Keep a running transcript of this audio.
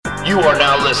You are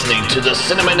now listening to the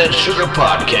Cinnamon and Sugar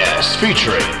Podcast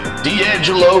featuring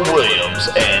D'Angelo Williams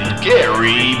and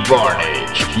Gary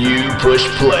Barnage. You push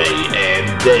play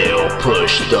and they'll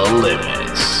push the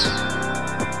limits.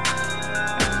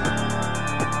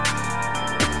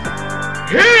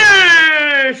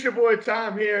 Hey, it's your boy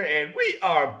Tom here, and we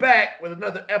are back with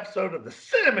another episode of the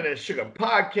Cinnamon and Sugar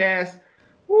Podcast.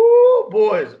 Woo,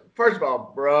 boys. First of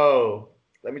all, bro,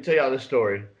 let me tell y'all this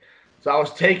story. So I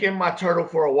was taking my turtle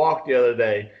for a walk the other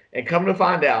day, and come to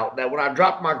find out that when I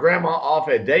dropped my grandma off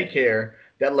at daycare,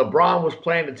 that LeBron was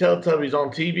playing the Teletubbies on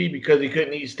TV because he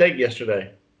couldn't eat steak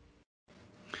yesterday.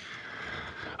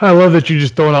 I love that you're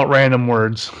just throwing out random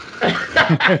words.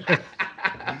 It's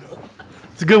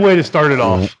a good way to start it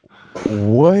off.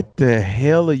 What the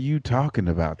hell are you talking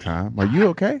about, Tom? Are you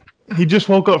okay? He just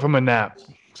woke up from a nap,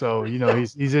 so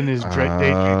he's in his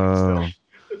daydream still.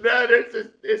 No,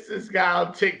 there's this guy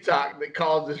on TikTok that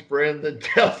calls his friends and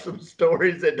tells some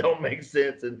stories that don't make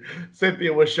sense. And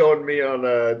Cynthia was showing me on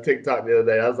TikTok the other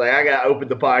day. I was like, I got to open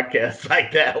the podcast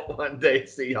like that one day,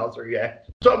 see y'all's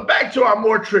reaction. So back to our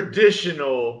more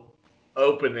traditional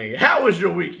opening. How was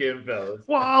your weekend, fellas?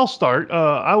 Well, I'll start.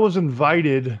 I was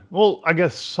invited, I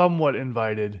guess somewhat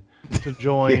invited to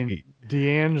join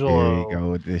D'Angelo There you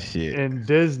go with this shit. in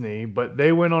Disney, but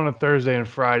they went on a Thursday and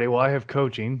Friday. Well, I have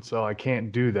coaching, so I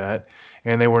can't do that.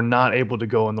 And they were not able to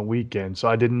go on the weekend. So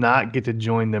I did not get to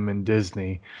join them in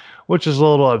Disney, which is a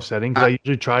little upsetting because I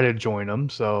usually try to join them.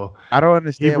 So I don't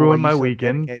understand. he ruined why my you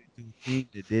weekend. So dedicated to a team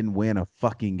that didn't win a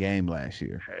fucking game last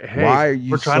year. Hey, why are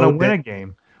you we're trying so to win a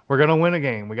game. We're gonna win a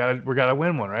game. We gotta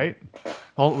win one, right?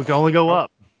 We can only go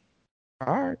up.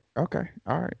 All right. Okay.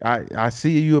 All right. I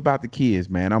see you about the kids,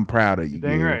 man. I'm proud of you.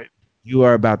 Dang Gary. right. You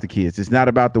are about the kids. It's not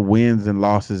about the wins and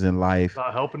losses in life.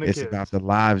 About helping the It's kids. about the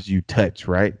lives you touch,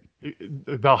 right?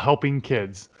 About helping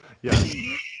kids. Yes.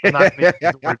 I'm not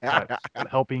making the word touch, but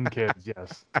helping kids.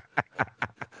 Yes.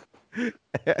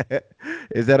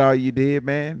 Is that all you did,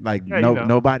 man? Like Yeah,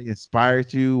 nobody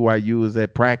inspired you while you was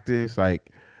at practice, like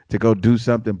to go do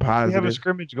something We have a positive?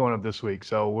 scrimmage going up this week,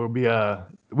 so we are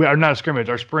not a scrimmage.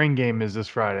 Our spring game is this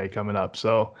Friday coming up,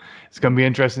 so it's gonna be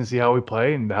interesting to see how we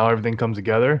play and how everything comes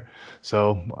together.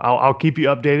 So I'll keep you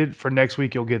updated for next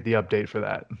week. You'll get the update for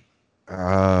that.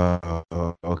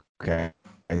 Okay.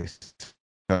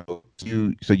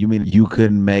 So you mean you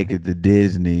couldn't make it to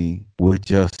Disney with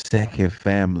your second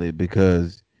family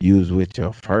because you was with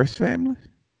your first family?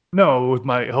 No, with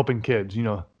my helping kids,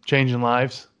 changing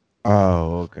lives.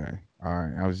 Oh, okay. All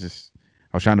right. I was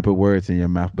trying to put words in your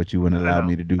mouth, but you wouldn't allow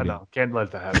me to do I that. know. Can't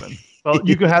let that happen. Well,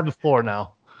 you can have the floor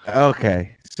now.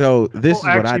 Okay. So this is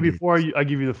what I did. Before I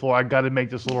give you the floor, I got to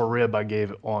make this little rib I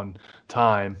gave on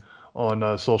time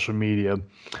on social media.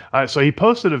 So he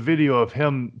posted a video of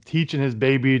him teaching his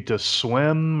baby to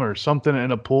swim or something in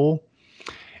a pool.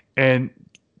 And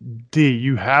D,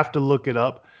 you have to look it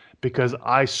up because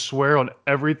I swear on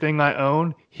everything I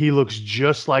own, he looks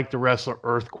just like the wrestler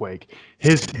Earthquake.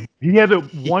 He had a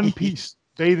one-piece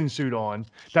bathing suit on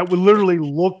that would literally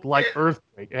look like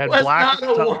Earthquake. It had black,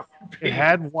 it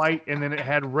had white, and then it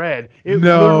had red. It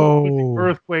literally was the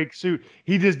Earthquake suit.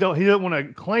 He doesn't want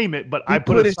to claim it, but I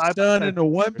put his son in a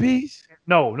one piece.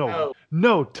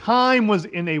 No. Time was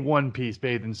in a one-piece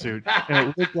bathing suit, and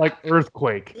it looked like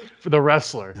Earthquake for the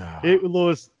wrestler. It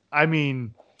was,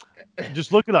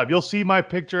 just look it up. You'll see my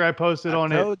picture I posted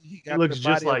on it. It looks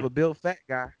just like a built fat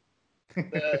guy. I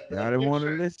didn't want to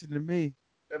listen to me.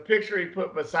 The picture he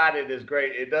put beside it is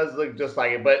great. It does look just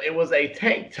like it, but it was a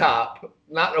tank top,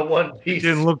 not a one piece. It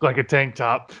didn't look like a tank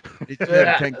top. Did you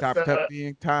have the tank top tucked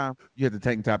in, Tom? You had the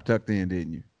tank top tucked in,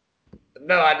 didn't you?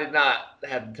 No, I did not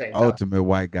have the tank top. Ultimate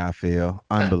white guy feel.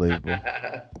 Unbelievable.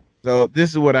 So this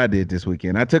is what I did this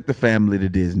weekend. I took the family to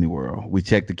Disney World. We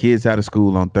checked the kids out of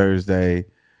school on Thursday,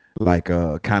 like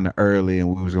kind of early,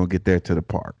 and we was gonna get there to the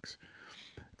parks.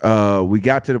 We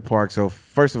got to the park. So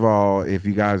first of all, if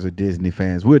you guys are Disney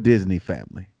fans, we're a Disney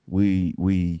family. We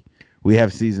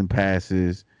have season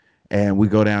passes, and we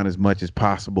go down as much as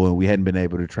possible. And we hadn't been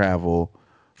able to travel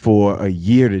for a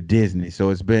year to Disney, so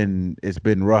it's been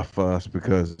rough for us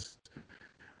because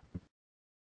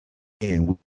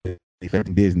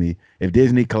affecting Disney. If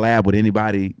Disney collab with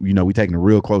anybody, we taking a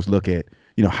real close look at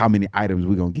how many items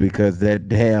we're gonna get because that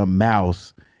damn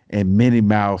mouse and Minnie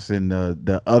Mouse and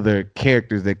the other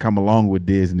characters that come along with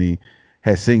Disney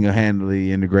has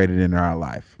single-handedly integrated into our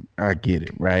life. I get it,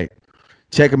 right?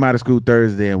 Check them out of school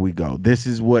Thursday and we go. This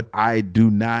is what I do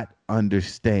not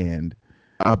understand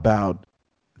about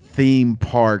theme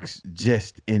parks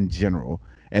just in general.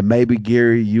 And maybe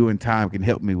Gary, you and Tom can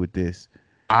help me with this.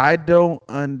 I don't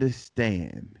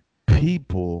understand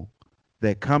people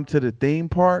that come to the theme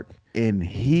park in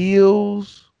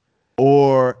heels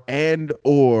or in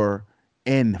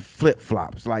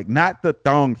flip-flops. Like not the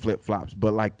thong flip-flops,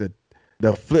 but like the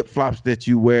flip-flops that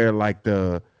you wear, like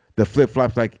the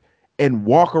flip-flops, like, and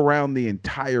walk around the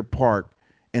entire park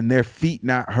and their feet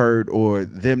not hurt or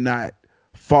them not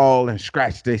fall and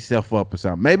scratch themselves up or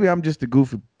something. Maybe I'm just a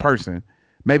goofy person.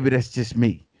 Maybe that's just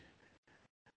me.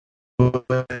 But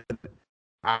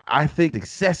I think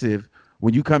excessive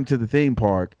when you come to the theme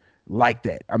park like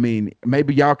that. I mean,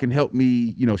 maybe y'all can help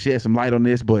me, shed some light on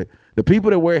this, but the people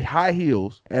that wear high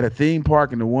heels at a theme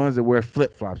park and the ones that wear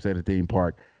flip-flops at a theme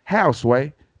park, how,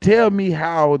 Sway? Tell me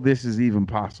how this is even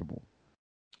possible.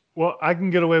 Well, I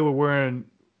can get away with wearing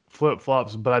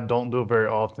flip-flops, but I don't do it very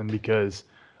often because,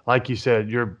 like you said,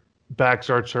 your back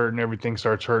starts hurting, everything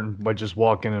starts hurting by just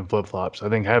walking in flip-flops. I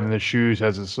think having the shoes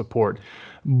has a support.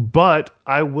 But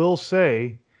I will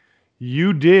say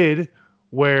you did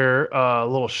wear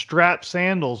little strap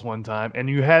sandals one time, and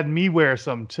you had me wear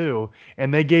some too,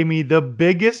 and they gave me the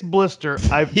biggest blister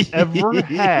I've ever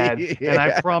had, and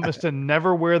I promised to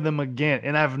never wear them again,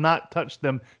 and I've not touched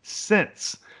them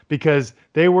since because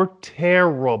they were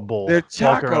terrible. They're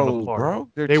walking around the chacos, park.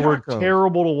 bro. They were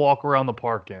terrible to walk around the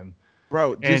park in.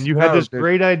 Bro, And you had this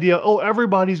great idea. Oh,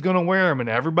 everybody's going to wear them. And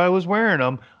everybody was wearing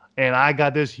them. And I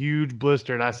got this huge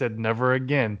blister. And I said, never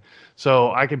again.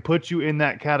 So I can put you in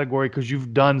that category because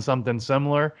you've done something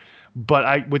similar.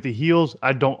 But with the heels,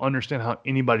 I don't understand how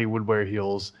anybody would wear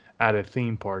heels at a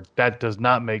theme park. That does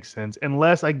not make sense.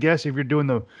 Unless, I guess, if you're doing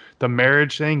the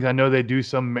marriage things, I know they do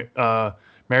some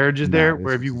marriages there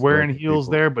where if you're wearing heels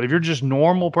there, but if you're just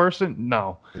normal person,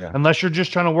 no. Yeah. Unless you're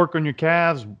just trying to work on your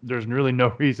calves, there's really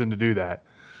no reason to do that.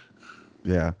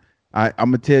 Yeah. I'm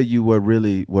gonna tell you what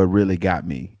really got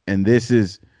me. And this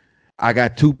is, I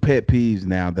got two pet peeves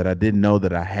now that I didn't know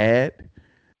that I had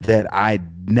that I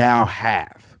now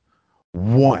have.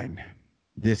 One,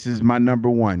 this is my number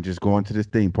one, just going to this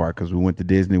theme park because we went to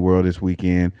Disney World this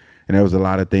weekend and there was a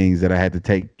lot of things that I had to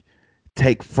take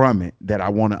from it that I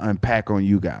want to unpack on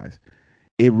you guys.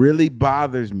 It really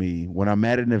bothers me when I'm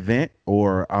at an event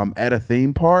or I'm at a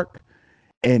theme park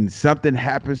and something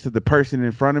happens to the person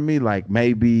in front of me, like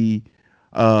maybe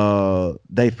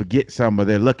they forget something or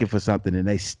they're looking for something and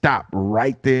they stop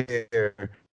right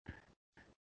there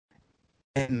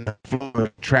in the floor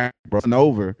track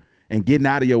over and getting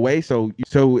out of your way so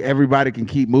everybody can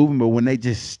keep moving. But when they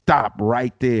just stop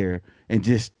right there and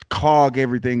just clog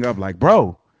everything up, like,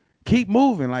 bro, keep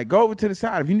moving. Like, go over to the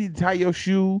side. If you need to tie your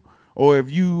shoe, or if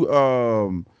you,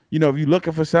 if you're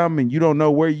looking for something and you don't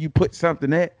know where you put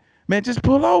something at, man, just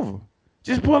pull over.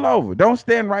 Just pull over. Don't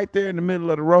stand right there in the middle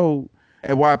of the road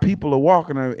and while people are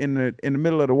walking in the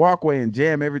middle of the walkway and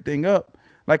jam everything up.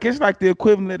 Like, it's like the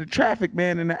equivalent of traffic,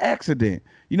 man, in an accident.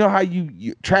 You know how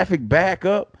you traffic back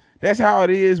up? That's how it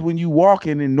is when you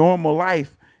walking in normal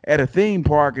life at a theme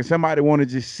park and somebody want to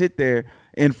just sit there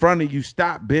in front of you,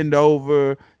 stop, bend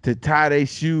over to tie their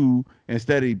shoe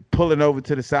instead of pulling over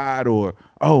to the side, or,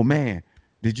 oh man,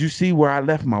 did you see where I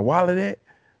left my wallet at?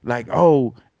 Like,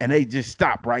 oh, and they just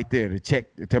stop right there to check,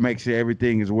 to make sure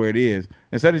everything is where it is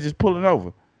instead of just pulling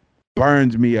over.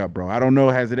 Burns me up, bro. I don't know.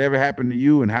 Has it ever happened to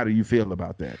you, and how do you feel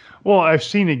about that? Well, I've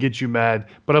seen it get you mad,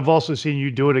 but I've also seen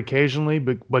you do it occasionally,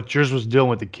 but yours was dealing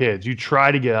with the kids. You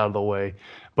try to get out of the way,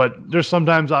 but there's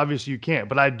sometimes obviously you can't.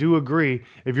 But I do agree,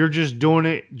 if you're just doing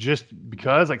it just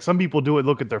because, like, some people do it,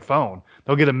 look at their phone.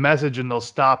 They'll get a message and they'll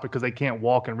stop because they can't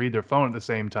walk and read their phone at the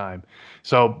same time.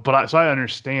 So I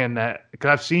understand that because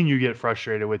I've seen you get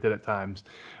frustrated with it at times.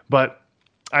 But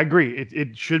I agree.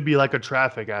 It should be like a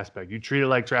traffic aspect. You treat it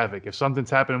like traffic. If something's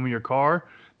happening with your car,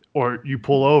 or you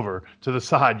pull over to the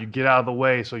side, you get out of the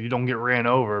way so you don't get ran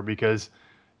over, because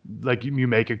like you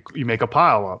make a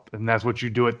pile up, and that's what you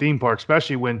do at theme parks,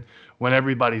 especially when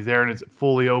everybody's there and it's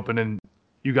fully open and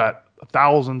you got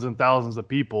thousands and thousands of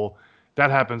people.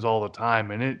 That happens all the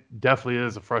time, and it definitely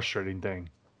is a frustrating thing.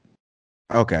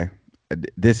 Okay,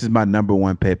 this is my number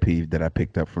one pet peeve that I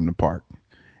picked up from the park.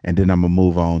 And then I'm going to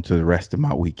move on to the rest of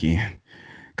my weekend.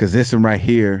 Because this one right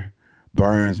here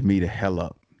burns me the hell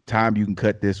up. Time, you can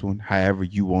cut this one however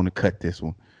you want to cut this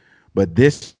one. But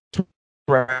this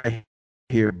right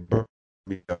here burns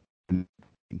me up.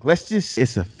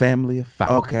 It's a family of five.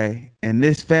 Okay. And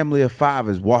this family of five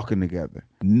is walking together.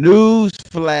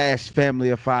 Newsflash,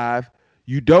 family of five.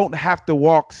 You don't have to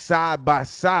walk side by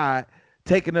side,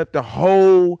 taking up the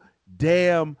whole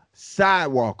damn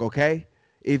sidewalk, okay?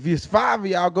 If it's five of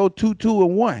y'all, go 2, 2,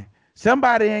 and 1.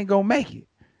 Somebody ain't gonna make it.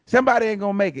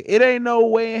 It ain't no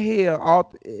way in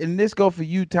hell. And this go for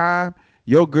you, Time,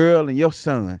 your girl, and your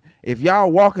son. If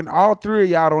y'all walking, all three of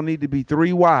y'all don't need to be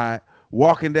 3 wide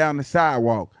walking down the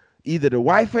sidewalk. Either the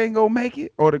wife ain't gonna make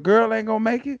it, or the girl ain't gonna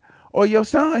make it, or your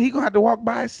son, he gonna have to walk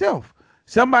by himself.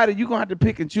 Somebody, you gonna have to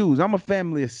pick and choose. I'm a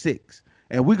family of 6,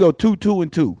 and we go 2, 2,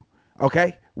 and 2.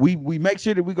 Okay, we make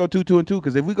sure that we go 2, 2, and 2,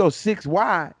 because if we go 6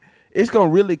 wide, it's gonna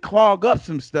really clog up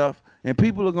some stuff, and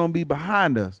people are gonna be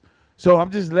behind us. So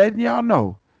I'm just letting y'all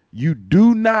know, you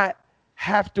do not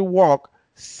have to walk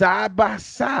side by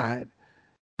side.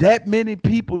 That many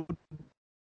people,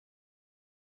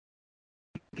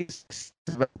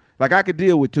 like I could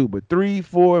deal with 2, but 3,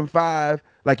 4, and 5,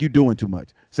 like you doing too much.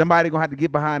 Somebody gonna have to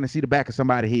get behind and see the back of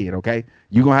somebody's head. Okay,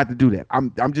 you gonna have to do that.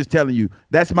 I'm just telling you,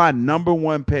 that's my number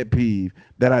one pet peeve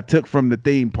that I took from the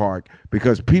theme park,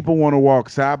 because people want to walk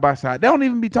side by side. They don't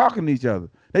even be talking to each other.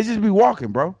 They just be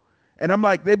walking, bro. And I'm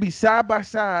like, they be side by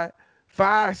side,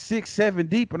 5, 6, 7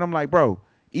 deep, and I'm like, bro,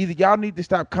 either y'all need to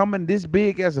stop coming this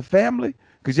big as a family,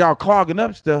 because y'all clogging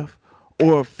up stuff,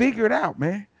 or figure it out,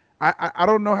 man. I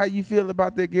don't know how you feel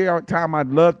about that, Gary. Tom, I'd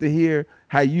love to hear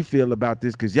how you feel about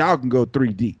this, because y'all can go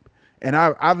 3 deep. And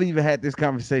I've even had this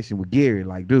conversation with Gary.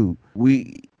 Like, dude,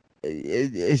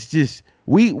 it's just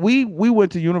we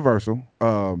went to Universal,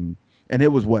 and it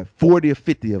was what, 40 or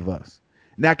 50 of us.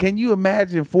 Now, can you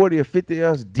imagine 40 or 50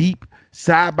 of us deep,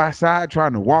 side by side,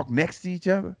 trying to walk next to each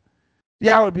other?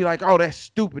 Y'all would be like, oh, that's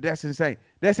stupid. That's insane.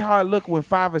 That's how I look when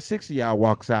 5 or 6 of y'all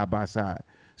walk side by side.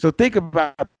 So think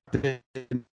about the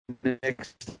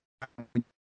next time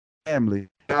family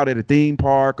out at a theme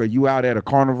park, or you out at a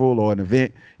carnival or an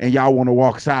event, and y'all want to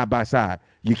walk side by side.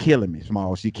 You're killing me,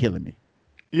 Smalls. You're killing me.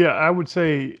 Yeah, I would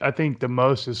say I think the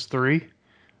most is 3.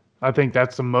 I think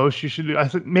that's the most you should do. I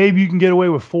think maybe you can get away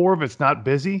with 4 if it's not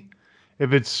busy.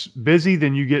 If it's busy,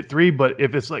 then you get 3. But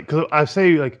if it's like, 'cause I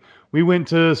say, like, we went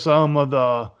to some of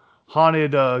the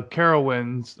haunted the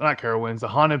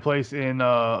haunted place in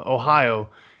Ohio,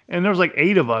 and there was like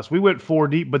 8 of us. We went 4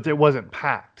 deep, but it wasn't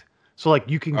packed. So like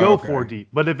you can go 4 deep.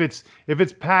 But if it's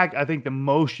packed, I think the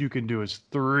most you can do is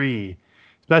 3.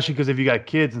 Especially because if you got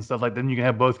kids and stuff like that, then you can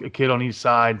have both a kid on each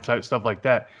side, type stuff like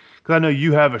that. Because I know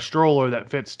you have a stroller that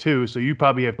fits 2, so you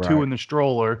probably have 2 in the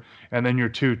stroller, and then you're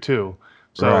 2, 2.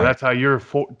 So that's how your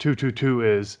 2, 2, 2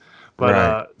 is.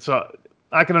 But so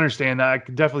I can understand that. I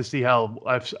can definitely see how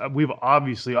we've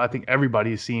obviously, I think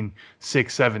everybody has seen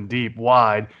 6, 7 deep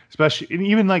wide, especially, and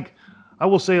even like I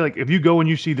will say, like if you go and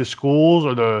you see the schools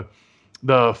or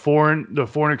the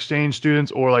foreign exchange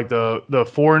students, or like the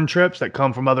foreign trips that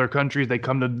come from other countries, they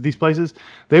come to these places,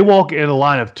 they walk in a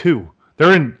line of 2.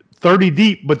 They're in 30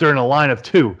 deep, but they're in a line of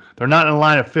 2. They're not in a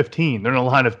line of 15. They're in a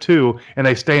line of 2, and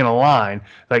they stay in a line.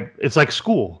 Like it's like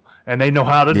school, and they know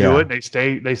how to do it. They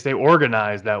stay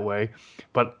organized that way.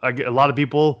 But a lot of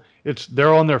people,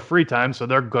 they're on their free time, so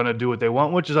they're gonna do what they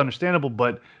want, which is understandable.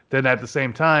 But then at the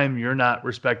same time, you're not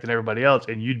respecting everybody else,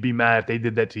 and you'd be mad if they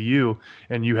did that to you,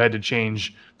 and you had to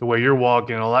change the way you're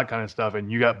walking and all that kind of stuff, and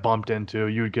you got bumped into.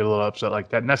 You would get a little upset like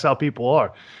that, and that's how people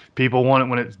are. People want it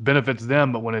when it benefits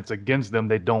them, but when it's against them,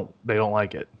 they don't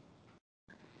like it.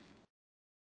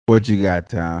 What you got,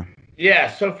 Tom?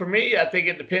 Yeah, so for me, I think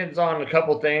it depends on a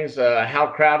couple things: how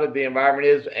crowded the environment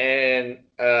is, and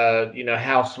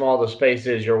how small the space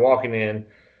is you're walking in.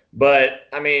 But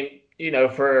I mean,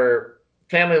 for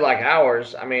family like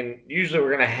ours, I mean, usually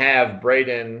we're gonna have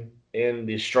Braden in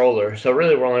the stroller, so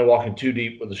really we're only walking 2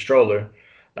 deep with the stroller,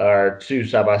 or 2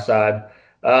 side by side.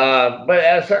 But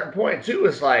at a certain point too,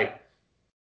 it's like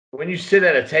when you sit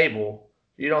at a table,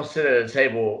 you don't sit at a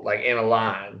table like in a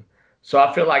line. So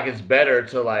I feel like it's better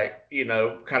to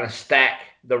kind of stack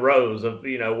the rows of,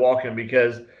 walking,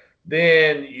 because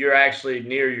then you're actually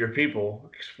near your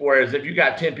people. Whereas if you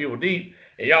got 10 people deep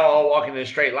and y'all all walking in a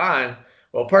straight line,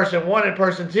 well, person 1 and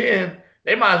person 10,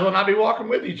 they might as well not be walking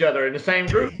with each other in the same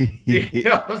group. You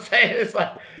know what I'm saying? It's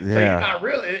like, so you're not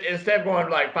really, instead of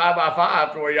going like 5 by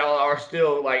 5 to where y'all are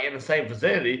still like in the same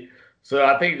vicinity. So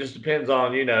I think it just depends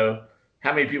on,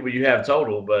 how many people you have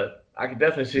total. But I can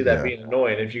definitely see that being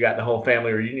annoying if you got the whole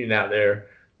family reunion out there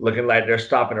looking like they're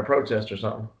stopping a protest or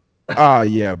something. Oh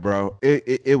yeah, bro.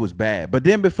 It was bad. But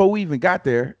then before we even got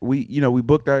there, we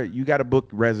booked you got to book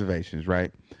reservations,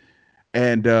 right?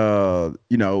 And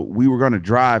we were going to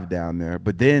drive down there,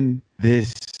 but then the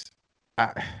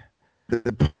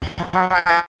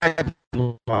pipeline,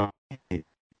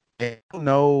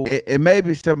 and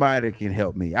maybe somebody can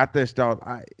help me. I just thought,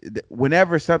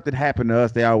 whenever something happened to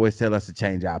us, they always tell us to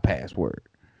change our password.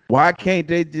 Why can't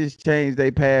they just change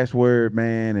their password,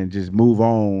 man, and just move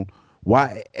on?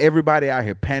 Why everybody out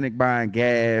here panic buying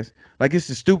gas? Like, it's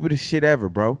the stupidest shit ever,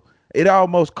 bro. It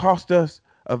almost cost us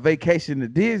a vacation to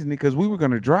Disney because we were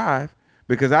going to drive,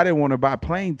 because I didn't want to buy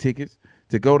plane tickets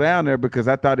to go down there, because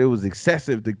I thought it was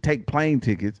excessive to take plane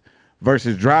tickets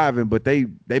versus driving, but they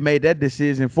made that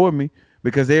decision for me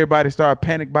because everybody started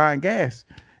panic buying gas.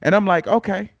 And I'm like,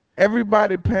 okay,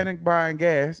 everybody panic buying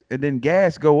gas, and then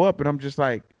gas go up, and I'm just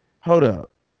like, hold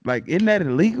up, like, isn't that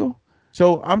illegal?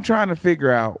 So I'm trying to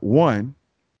figure out, one,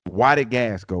 why did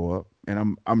gas go up?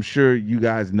 And I'm sure you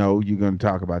guys know you're going to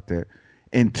talk about that.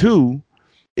 And two,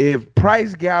 if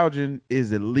price gouging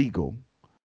is illegal,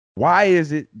 why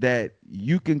is it that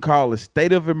you can call a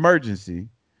state of emergency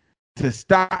to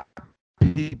stop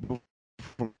people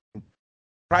from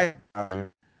price gouging?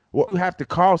 Well, you have to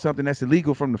call something that's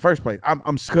illegal from the first place. I'm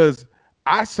because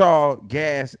I saw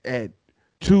gas at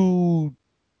 $2.49 or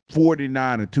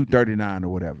 $2.39 or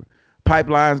whatever.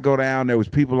 Pipelines go down. There was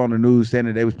people on the news saying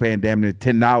that they was paying damn near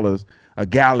 $10 a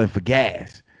gallon for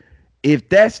gas. If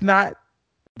that's not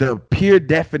the pure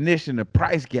definition of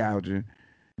price gouging,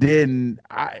 then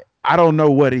I don't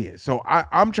know what is. So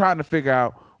I'm trying to figure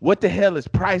out what the hell is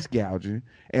price gouging,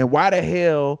 and why the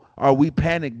hell are we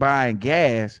panic buying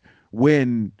gas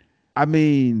when, I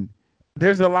mean,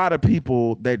 there's a lot of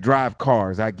people that drive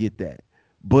cars. I get that.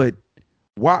 But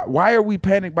why are we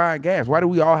panic buying gas? Why do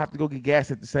we all have to go get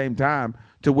gas at the same time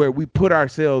to where we put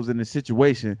ourselves in the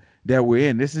situation that we're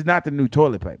in? This is not the new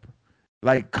toilet paper.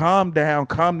 Like, calm down,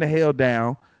 calm the hell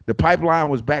down. The pipeline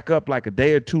was back up like a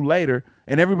day or two later,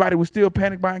 and everybody was still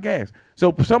panic buying gas.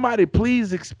 So somebody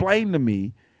please explain to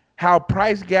me how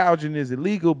price gouging is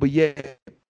illegal, but yet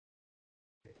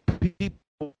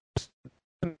people,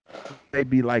 they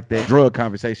be like that drug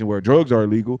conversation where drugs are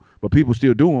illegal, but people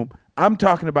still do them. I'm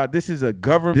talking about this is a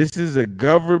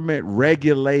government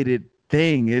regulated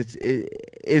thing.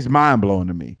 It's mind blowing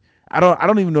to me. I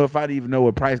don't even know if I'd even know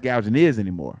what price gouging is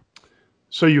anymore.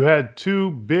 So you had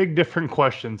two big different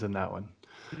questions in that one.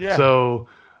 Yeah. So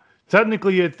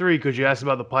technically you had three because you asked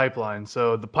about the pipeline.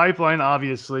 So the pipeline,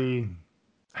 obviously,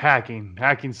 hacking.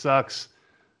 Hacking sucks.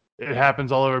 It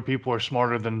happens all over. People are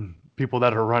smarter than people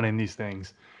that are running these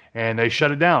things. And they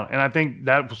shut it down. And I think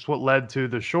that was what led to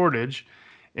the shortage.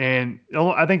 And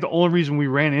I think the only reason we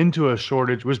ran into a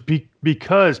shortage was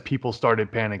because people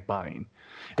started panic buying.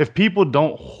 If people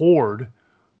don't hoard,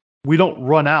 we don't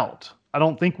run out. I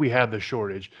don't think we have the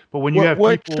shortage. But when you have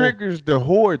what people, triggers the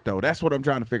hoard though? That's what I'm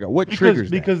trying to figure out. What triggers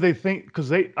that?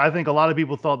 Because I think a lot of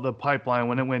people thought the pipeline,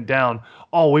 when it went down,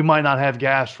 oh, we might not have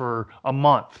gas for a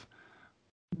month.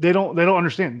 They don't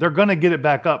understand. They're going to get it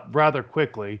back up rather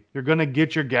quickly. You're going to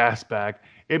get your gas back.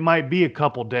 It might be a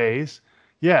couple days.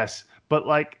 Yes. But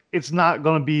like, it's not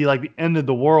going to be like the end of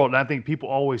the world. And I think people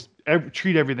always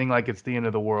treat everything like it's the end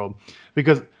of the world,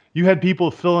 because you had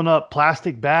people filling up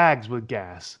plastic bags with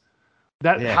gas.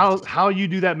 How you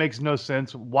do that makes no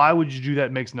sense. Why would you do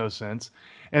that? Makes no sense.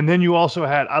 And then you also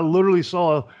had, I literally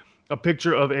saw a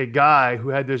picture of a guy who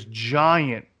had this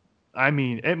giant, I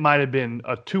mean, it might have been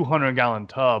a 200-gallon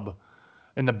tub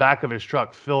in the back of his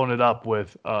truck, filling it up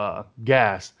with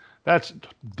gas. That's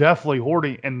definitely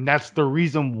hoarding, and that's the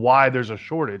reason why there's a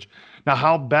shortage. Now,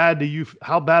 how bad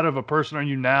of a person are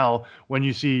you now when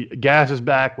you see gas is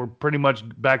back, we're pretty much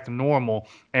back to normal,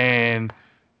 and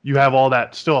you have all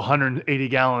that, still 180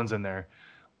 gallons in there?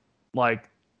 Like,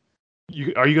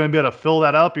 are you going to be able to fill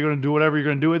that up? You're going to do whatever you're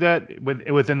going to do with that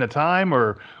within the time?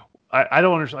 Or I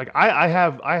don't understand. Like, I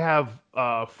have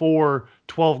four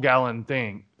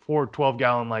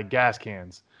 12-gallon like gas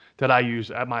cans that I use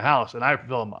at my house, and I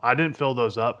fill them. I didn't fill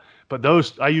those up, but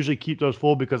those, I usually keep those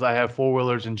full because I have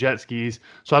four-wheelers and jet skis,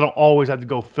 so I don't always have to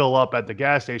go fill up at the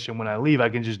gas station when I leave. I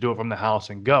can just do it from the house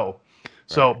and go.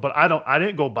 So, but I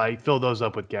didn't go fill those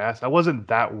up with gas. I wasn't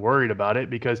that worried about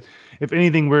it, because if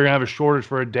anything, we were gonna have a shortage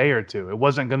for a day or two. It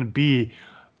wasn't gonna be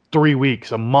 3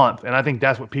 weeks, a month. And I think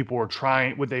that's what people were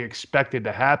what they expected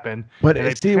to happen. But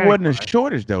see, it wasn't a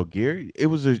shortage though, Gary. It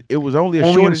was only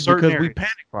a shortage because areas. We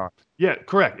panic bought. Yeah,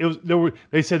 correct.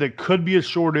 They said it could be a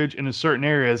shortage in certain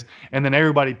areas, and then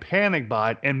everybody panic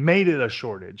bought and made it a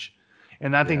shortage.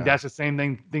 And I think that's the same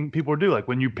thing people do. Like,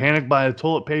 when you panic buy the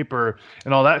toilet paper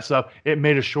and all that stuff, it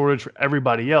made a shortage for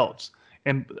everybody else.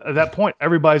 And at that point,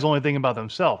 everybody's only thinking about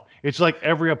themselves. It's like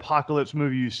every apocalypse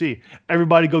movie you see.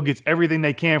 Everybody gets everything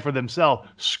they can for themselves.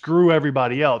 Screw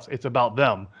everybody else. It's about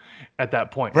them at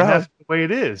that point. Bro, and that's the way it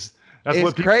is. That's it's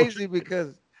what crazy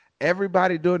because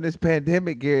everybody during this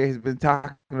pandemic, Gary, has been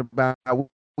talking about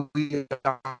we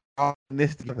all in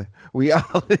this together. We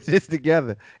all in this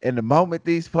together. And the moment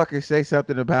these fuckers say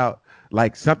something about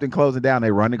like something closing down,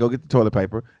 they run to go get the toilet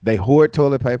paper. They hoard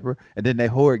toilet paper, and then they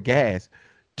hoard gas.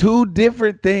 Two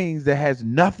different things that has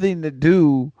nothing to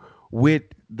do with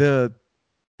the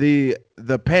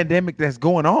pandemic that's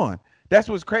going on. That's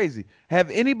what's crazy.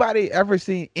 Have anybody ever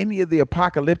seen any of the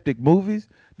apocalyptic movies?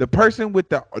 The person with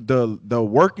the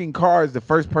working car is the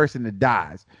first person that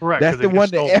dies. Correct. That's the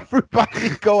one that everybody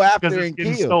go after and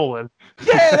kill. Stolen.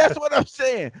 Yeah, that's what I'm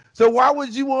saying. So why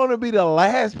would you want to be the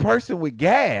last person with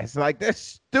gas? Like, that's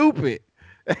stupid.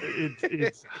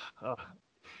 It's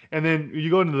and then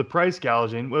you go into the price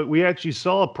gouging. We actually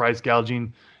saw price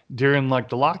gouging during like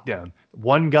the lockdown.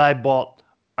 One guy bought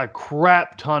a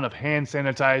crap ton of hand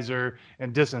sanitizer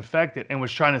and disinfectant and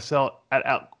was trying to sell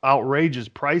at outrageous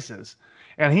prices.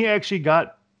 And he actually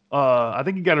got, I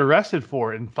think he got arrested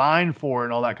for it and fined for it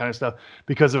and all that kind of stuff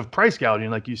because of price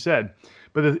gouging, like you said.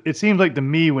 But it seems like to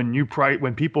me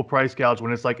when people price gouge,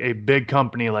 when it's like a big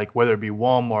company, like whether it be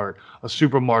Walmart, a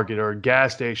supermarket, or a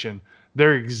gas station,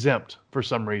 they're exempt for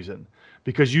some reason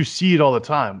because you see it all the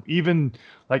time. Even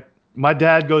like my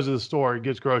dad goes to the store,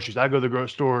 gets groceries. I go to the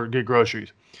store, get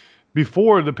groceries.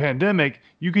 Before the pandemic,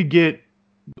 you could get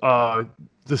the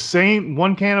same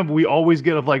one can of we always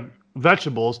get of like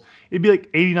vegetables, it'd be like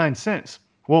 89 cents.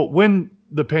 Well, when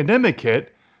the pandemic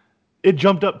hit, it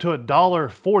jumped up to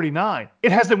 $1.49.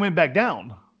 It hasn't went back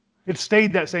down. It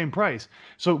stayed that same price.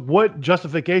 So what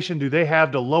justification do they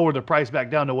have to lower the price back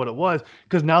down to what it was?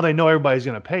 Because now they know everybody's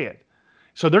going to pay it.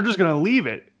 So they're just going to leave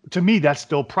it. To me, that's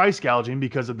still price gouging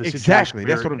because of the situation. Exactly.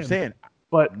 That's what I'm saying.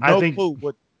 But no I think clue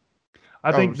what.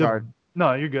 I think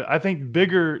no, you're good. I think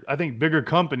bigger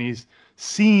companies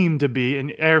seem to be,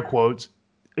 in air quotes,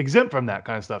 exempt from that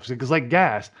kind of stuff. Because like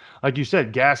gas, like you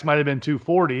said, gas might have been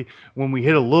 $2.40 when we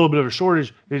hit a little bit of a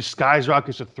shortage. It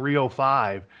skyrockets to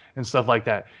 $3.05 and stuff like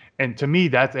that. And to me,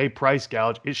 that's a price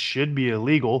gouge. It should be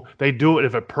illegal. They do it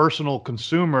if a personal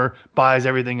consumer buys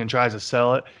everything and tries to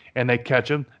sell it, and they catch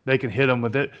them. They can hit them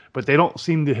with it, but they don't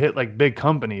seem to hit like big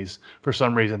companies for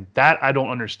some reason. That I don't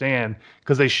understand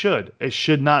because they should. It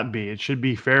should not be. It should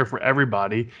be fair for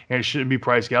everybody, and it shouldn't be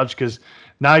price gouge because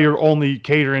now you're only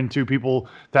catering to people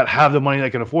that have the money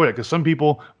that can afford it. Because some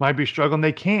people might be struggling;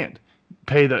 they can't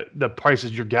pay the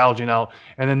prices you're gouging out,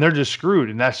 and then they're just screwed,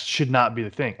 and that should not be the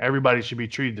thing. Everybody should be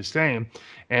treated the same,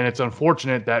 and it's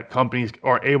unfortunate that companies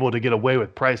are able to get away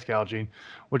with price gouging,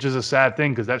 which is a sad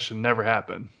thing because that should never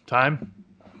happen. Time?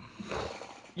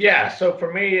 Yeah, so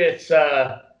for me, it's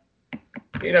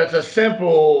it's a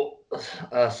simple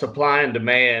supply and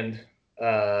demand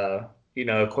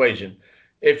equation.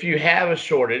 If you have a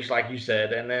shortage, like you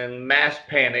said, and then mass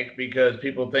panic because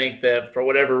people think that for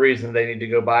whatever reason they need to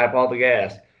go buy up all the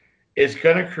gas, it's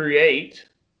going to create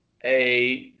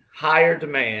a higher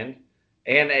demand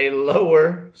and a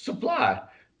lower supply.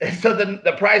 And so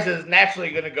the price is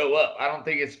naturally going to go up. I don't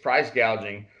think it's price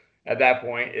gouging at that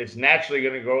point. It's naturally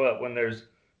going to go up when there's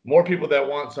more people that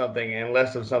want something and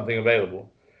less of something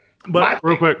available. But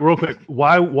real quick,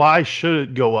 why should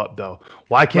it go up though?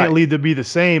 Why can't it leave to be the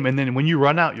same? And then when you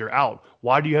run out, you're out.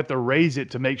 Why do you have to raise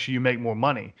it to make sure you make more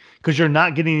money? Because you're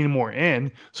not getting any more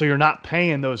in, so you're not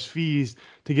paying those fees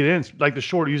to get in. Like the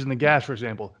short using the gas, for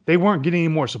example, they weren't getting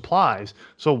any more supplies.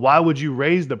 So why would you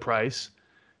raise the price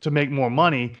to make more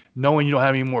money, knowing you don't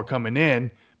have any more coming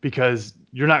in? Because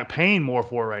you're not paying more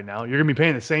for it right now. You're gonna be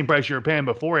paying the same price you were paying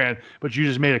beforehand, but you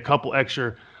just made a couple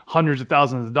extra hundreds of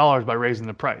thousands of dollars by raising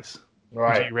the price.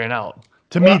 Right. Until you ran out.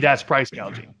 To me, that's price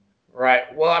gouging.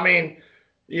 Right. Well, I mean,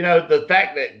 the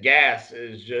fact that gas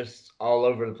is just all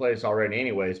over the place already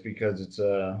anyways, because it's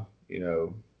a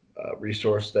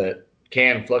resource that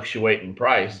can fluctuate in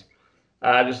price.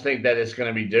 I just think that it's going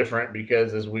to be different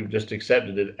because as we've just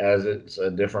accepted it as it's a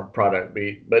different product.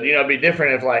 But it'd be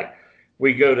different if like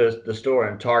we go to the store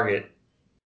and Target,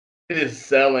 it is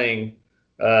selling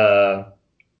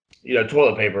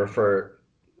toilet paper for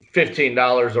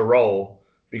 $15 a roll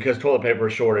because toilet paper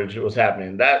shortage was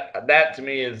happening. That to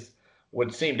me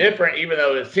would seem different, even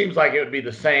though it seems like it would be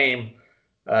the same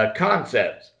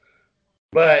concept.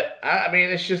 But I mean,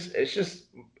 it's just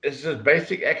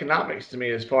basic economics to me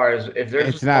as far as if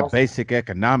there's. It's not basic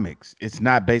economics. It's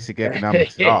not basic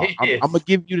economics at all. I'm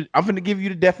gonna give you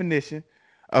the definition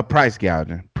of price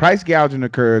gouging. Price gouging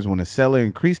occurs when a seller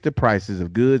increases the prices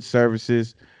of goods,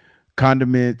 services,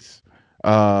 condiments,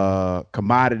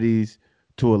 commodities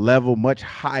to a level much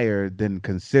higher than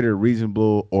considered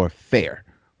reasonable or fair,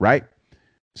 right?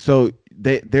 So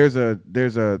they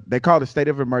call it a state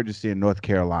of emergency in North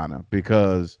Carolina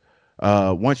because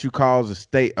once you call a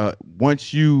state of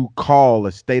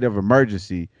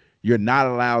emergency, you're not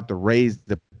allowed to raise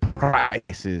the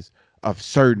prices of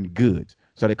certain goods.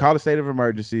 So they call it a state of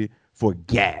emergency for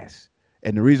gas.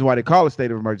 And the reason why they call it a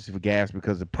state of emergency for gas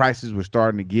because the prices were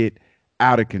starting to get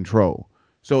out of control.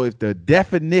 So if the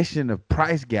definition of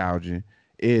price gouging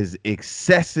is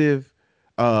excessive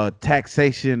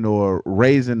taxation or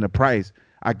raising the price,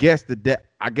 I guess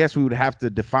we would have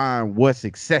to define what's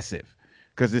excessive.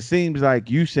 Because it seems like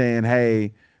you saying,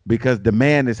 hey, because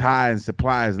demand is high and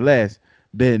supply is less,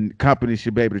 then companies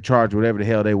should be able to charge whatever the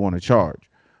hell they want to charge.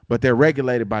 But they're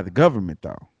regulated by the government,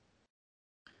 though.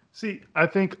 See, I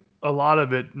think a lot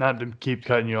of it, not to keep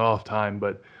cutting you off, Time,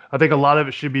 but I think a lot of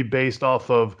it should be based off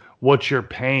of what you're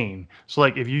paying. So,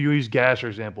 like if you use gas, for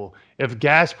example, if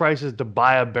gas prices to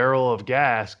buy a barrel of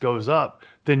gas goes up,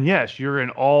 then yes, you're in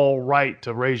all right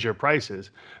to raise your prices.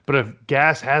 But if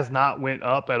gas has not went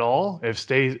up at all,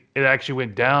 it actually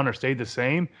went down or stayed the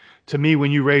same, to me,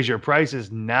 when you raise your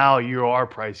prices, now you are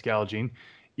price gouging,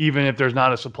 even if there's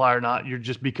not a supply or not. You're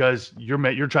just because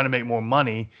you're trying to make more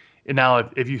money. And now,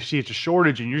 if you see it's a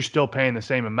shortage and you're still paying the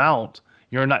same amount,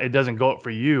 you're not. It doesn't go up for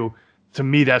you. To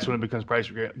me, that's when it becomes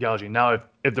price gouging. Now,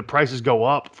 if the prices go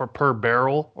up for per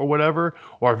barrel or whatever,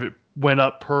 or if it went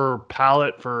up per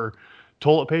pallet for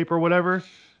toilet paper or whatever,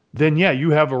 then yeah, you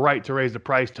have a right to raise the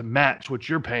price to match what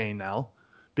you're paying now,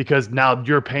 because now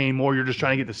you're paying more. You're just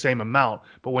trying to get the same amount.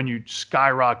 But when you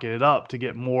skyrocket it up to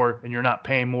get more, and you're not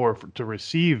paying more to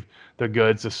receive the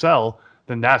goods to sell,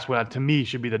 then that's what, to me,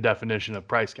 should be the definition of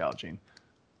price gouging.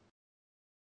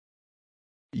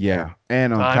 Yeah,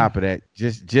 and on top of that,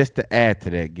 just to add to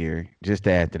that, Gary,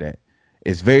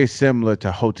 it's very similar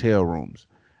to hotel rooms.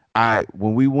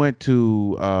 When we went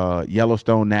to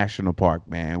Yellowstone National Park,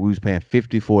 man, we was paying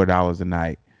 $54 a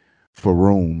night for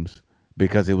rooms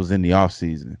because it was in the off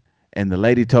season. And the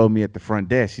lady told me at the front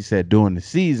desk, she said, during the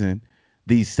season,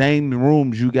 these same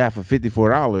rooms you got for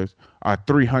 $54 are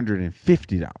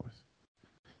 $350.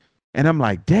 And I'm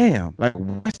like, damn, like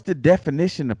what's the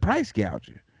definition of price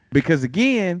gouging? Because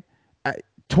again,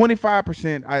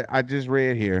 25%, I just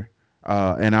read here,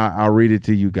 and I'll read it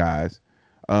to you guys.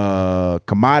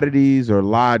 Commodities or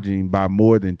lodging by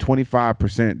more than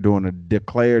 25% during a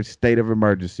declared state of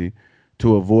emergency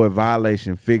to avoid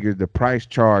violation figures the price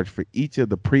charged for each of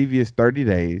the previous 30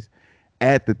 days,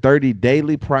 add the 30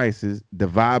 daily prices,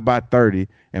 divide by 30,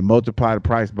 and multiply the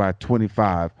price by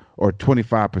 25 or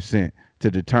 25%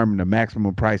 to determine the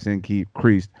maximum price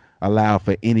increase allowed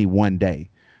for any one day.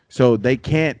 So they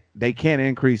can't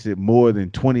increase it more than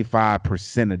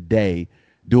 25% a day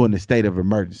during the state of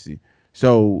emergency.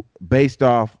 So based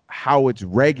off how it's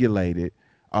regulated,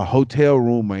 a hotel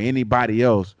room or anybody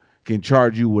else can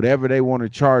charge you whatever they want to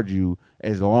charge you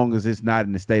as long as it's not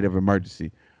in the state of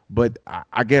emergency. But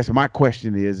I guess my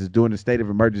question is during the state of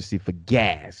emergency for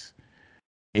gas,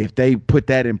 if they put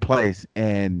that in place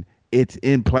and it's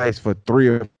in place for 3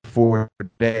 or 4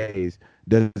 days,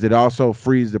 does it also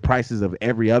freeze the prices of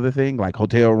every other thing like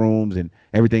hotel rooms and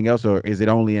everything else, or is it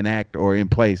only in act or in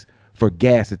place for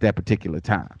gas at that particular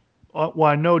time? Well,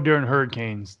 I know during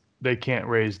hurricanes, they can't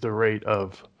raise the rate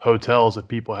of hotels if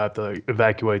people have to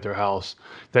evacuate their house.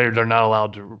 They're not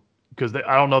allowed to, because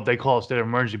I don't know if they call it state of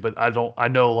emergency, but I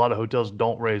know a lot of hotels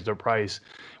don't raise their price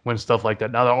when stuff like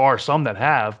that. Now, there are some that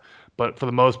have, but for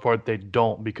the most part, they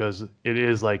don't, because it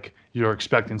is like you're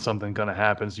expecting something going to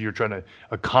happen. So you're trying to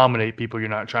accommodate people. You're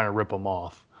not trying to rip them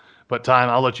off. But Time,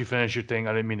 I'll let you finish your thing.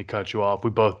 I didn't mean to cut you off.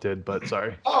 We both did, but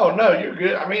sorry. Oh, no, you're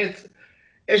good. I mean,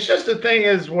 it's just the thing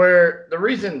is where the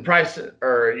reason price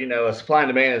or, a supply and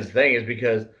demand is the thing is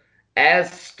because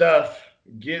as stuff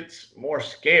gets more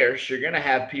scarce, you're going to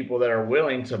have people that are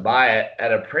willing to buy it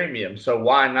at a premium. So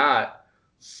why not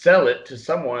sell it to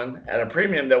someone at a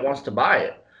premium that wants to buy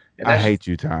it? I hate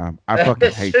you, Tom. I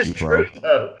fucking hate you, bro. True,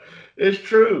 though. It's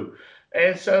true.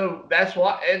 And so that's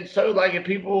why. And so, like, if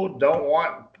people don't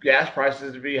want gas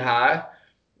prices to be high,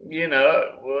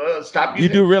 stop using. You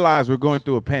do realize we're going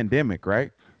through a pandemic,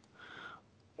 right?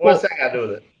 What's that got to do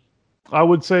with it? I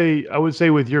would say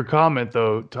with your comment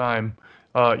though, Time,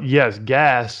 yes,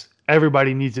 gas.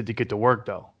 Everybody needs it to get to work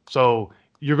though. So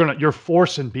you're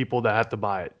forcing people to have to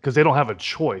buy it because they don't have a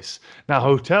choice. Now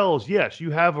hotels, yes, you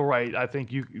have a right. I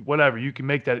think you can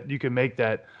make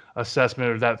that assessment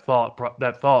or that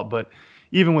thought. But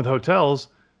even with hotels,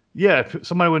 yeah, if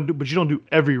somebody would do, but you don't do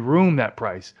every room that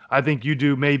price. I think you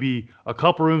do maybe a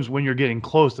couple rooms when you're getting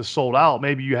close to sold out.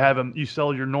 Maybe you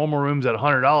sell your normal rooms at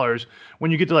 $100.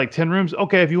 When you get to like 10 rooms,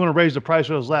 okay, if you want to raise the price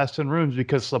for those last 10 rooms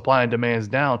because supply and demand's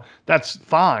down, that's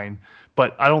fine.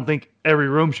 But I don't think every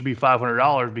room should be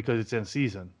 $500 because it's in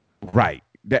season. Right.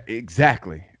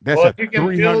 Exactly. That's a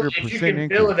 300% If you can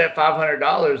bill it at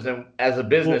 $500, then as a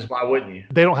business, why wouldn't you?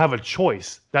 They don't have a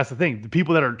choice. That's the thing. The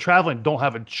people that are traveling don't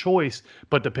have a choice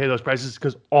but to pay those prices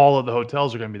because all of the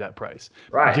hotels are going to be that price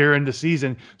during the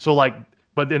season. So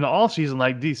but in the off season,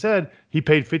 like D said, he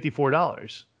paid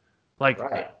 $54.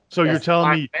 So you're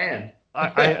telling me,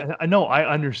 I know, I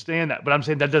understand that, but I'm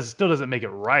saying that still doesn't make it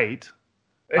right.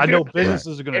 I know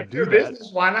businesses are going to do that. Business,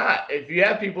 why not? If you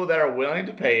have people that are willing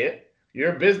to pay it,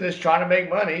 you're a business trying to make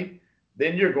money,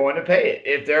 then you're going to pay it.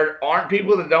 If there aren't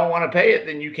people that don't want to pay it,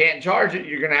 then you can't charge it.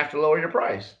 You're going to have to lower your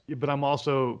price. Yeah, but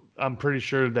I'm pretty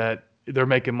sure that they're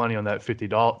making money on that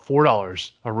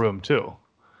 $4 a room too.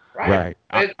 Right.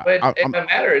 But it doesn't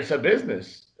matter. It's a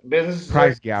business. Business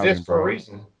price gouging, exists for a bro.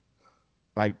 reason.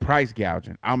 Like price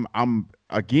gouging.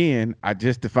 I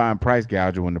just define price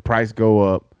gouging when the price go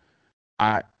up.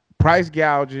 Price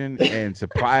gouging and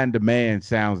supply and demand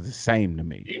sounds the same to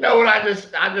me. You know what I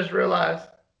just realized?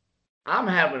 I'm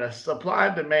having a supply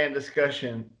and demand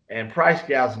discussion and price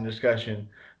gouging discussion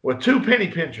with two penny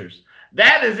pinchers.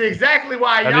 That is exactly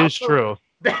why that y'all. Is true.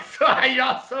 That's why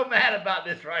y'all so mad about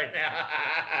this right now.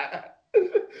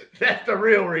 That's the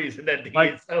real reason that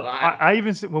it's so high. I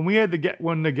even said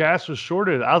when the gas was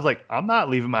shorted, I was like, I'm not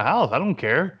leaving my house. I don't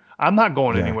care. I'm not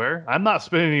going anywhere. I'm not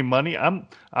spending any money. I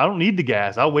don't need the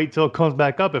gas. I'll wait till it comes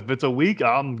back up. If it's a week,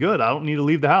 I'm good. I don't need to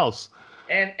leave the house.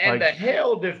 And the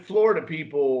hell did Florida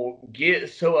people get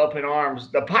so up in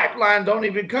arms? The pipeline don't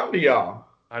even come to y'all.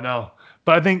 I know.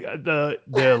 But I think a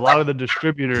lot of the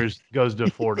distributors goes to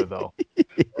Florida though.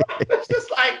 It's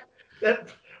just like that.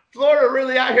 Florida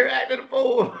really out here acting a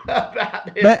fool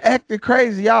about this. Man, acting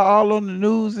crazy. Y'all all on the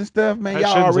news and stuff, man. That Y'all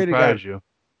shouldn't already surprise got you.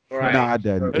 Right. No, it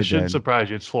doesn't. It shouldn't surprise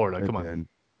you. It's Florida. Come on. Doesn't.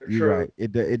 You're right.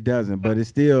 It doesn't, but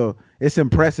it's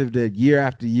impressive that year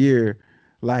after year,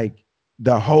 like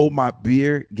the Hold My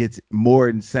Beer gets more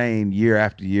insane year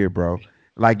after year, bro.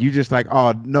 Like you just like,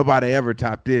 oh, nobody ever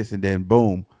topped this, and then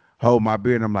boom, Hold My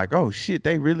Beer, and I'm like, oh shit,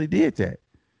 they really did that.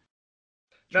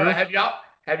 No, have y'all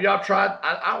tried?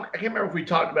 I can't remember if we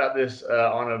talked about this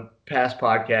on a past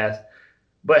podcast,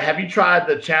 but have you tried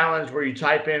the challenge where you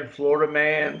type in Florida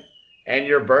man and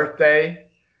your birthday,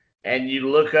 and you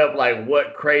look up like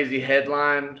what crazy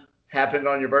headline happened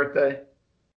on your birthday?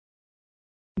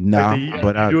 No,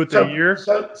 but you do it the year.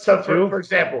 So for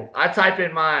example, I type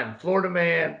in mine, Florida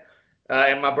man,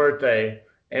 and my birthday,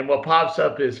 and what pops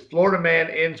up is Florida man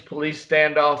ends police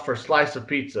standoff for slice of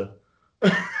pizza.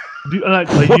 Do you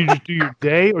just do your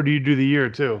day, or do you do the year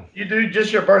too? You do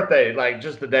just your birthday, like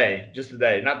just the day,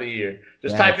 not the year.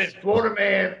 Just type in Florida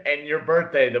man and your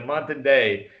birthday, the month and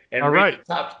day, and read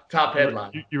the top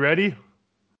headline. You ready?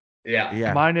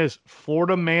 Yeah. Mine is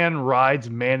Florida man rides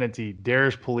manatee,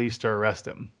 dares police to arrest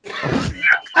him.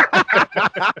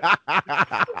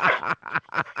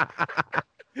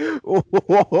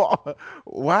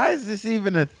 Why is this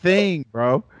even a thing,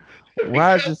 bro?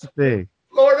 Why is this a thing?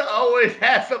 Florida always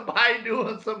has somebody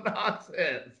doing some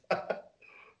nonsense.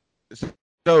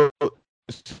 So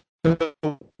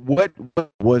what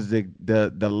was the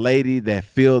lady that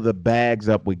filled the bags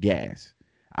up with gas?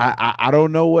 I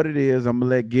don't know what it is. I'm gonna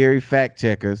let Gary fact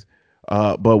check us.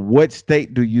 But what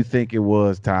state do you think it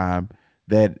was, Tom,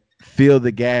 that filled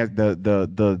the gas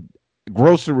the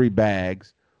grocery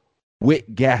bags with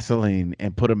gasoline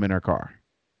and put them in her car?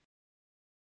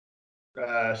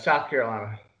 South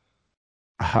Carolina.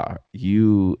 I'm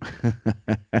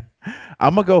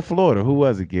gonna go Florida. Who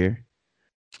was it, Gary?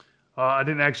 I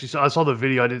didn't actually. I saw the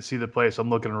video. I didn't see the place. I'm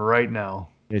looking right now.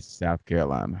 It's South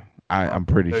Carolina. I'm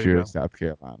pretty sure it's South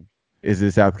Carolina. Is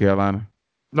it South Carolina?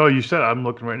 No, you said I'm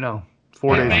looking right now.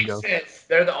 4 days makes ago. Sense.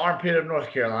 They're the armpit of North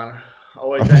Carolina.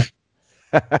 Always. That's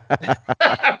why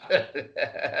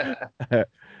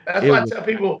I tell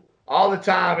people all the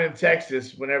time in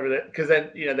Texas, whenever because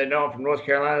they know I'm from North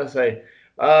Carolina, say,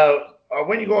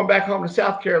 when you going back home to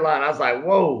South Carolina? I was like,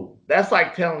 whoa, that's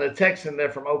like telling a Texan they're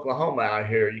from Oklahoma out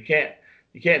here. You can't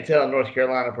tell a North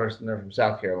Carolina person they're from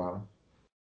South Carolina.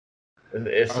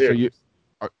 It's serious.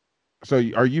 So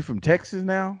are you from Texas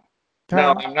now,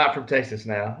 Tom? No, I'm not from Texas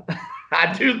now.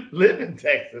 I do live in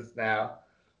Texas now,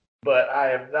 but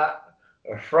I am not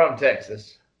from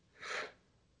Texas.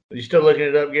 Are you still looking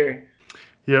it up, Gary?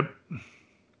 Yep.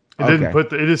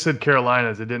 It just said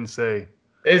Carolinas. It didn't say.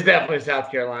 It's definitely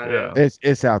South Carolina. Yeah.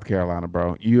 It's South Carolina,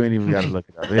 bro. You ain't even got to look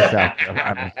it up. It's South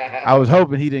Carolina. I was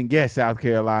hoping he didn't guess South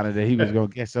Carolina, that he was going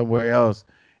to guess somewhere else,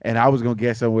 and I was going to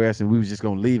guess somewhere else, and we was just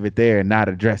going to leave it there and not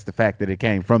address the fact that it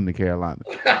came from the Carolinas.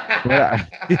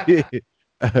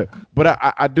 But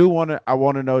I do want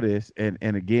to know this, and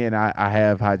again, I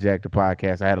have hijacked the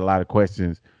podcast. I had a lot of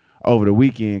questions over the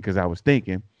weekend because I was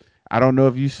thinking. I don't know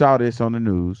if you saw this on the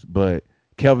news, but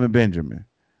Kelvin Benjamin,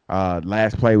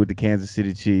 last play with the Kansas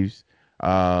City Chiefs.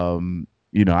 I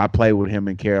played with him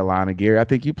in Carolina. Gary, I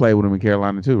think you played with him in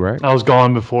Carolina too, right? I was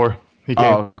gone before he came.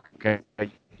 Oh, okay.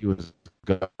 He was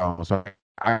gone. So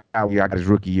I got his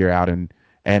rookie year out, and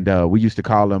we used to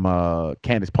call him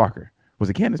Candace Parker. Was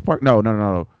it Candace Parker? No.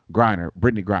 Griner,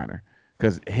 Brittany Griner.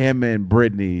 Because him and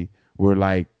Brittany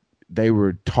were they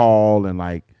were tall and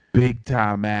like big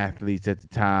time athletes at the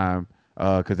time.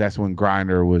 because that's when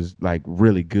Griner was like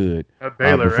really good At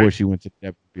Baylor, before right? she went to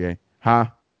the WNBA. Huh?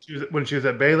 When she was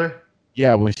at Baylor.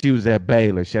 Yeah, when she was at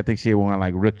Baylor, I think she had won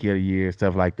like Rookie of the Year,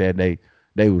 stuff like that.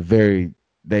 They were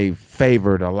they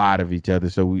favored a lot of each other,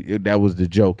 so that was the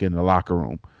joke in the locker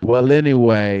room. Well,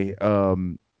 anyway,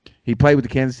 he played with the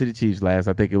Kansas City Chiefs last.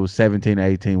 I think it was 17 or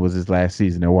 18 was his last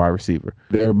season at wide receiver.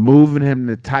 They're moving him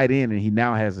to tight end, and he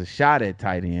now has a shot at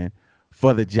tight end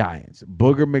for the Giants.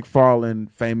 Booger McFarland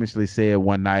famously said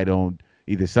one night on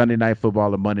either Sunday Night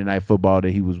Football or Monday Night Football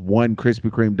that he was one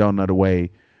Krispy Kreme donut away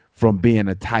from being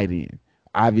a tight end.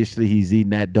 Obviously, he's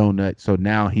eating that donut, so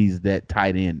now he's that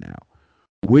tight end now.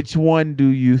 Which one do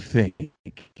you think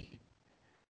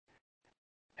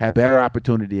have better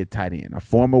opportunity at tight end? A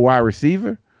former wide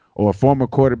receiver or a former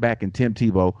quarterback in Tim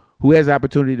Tebow, who has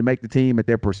opportunity to make the team at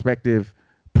their respective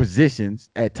positions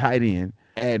at tight end?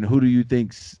 And who do you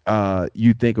think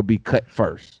will be cut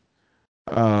first?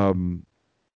 Tell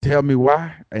me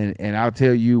why, and I'll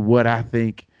tell you what I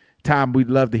think. Tom, we'd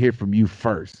love to hear from you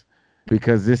first,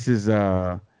 because this is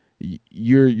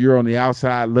you're on the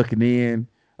outside looking in.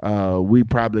 We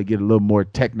probably get a little more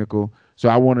technical, so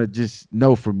I want to just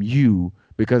know from you,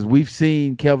 because we've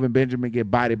seen Kelvin Benjamin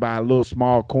get bodied by a little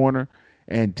small corner,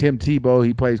 and Tim Tebow,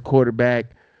 he plays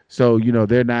quarterback, so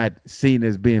they're not seen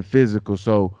as being physical.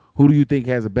 So who do you think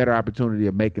has a better opportunity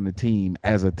of making the team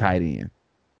as a tight end?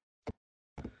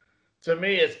 To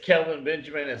me, it's Kelvin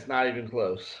Benjamin. It's not even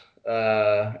close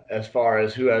as far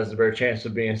as who has the better chance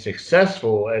of being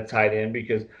successful at tight end,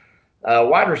 because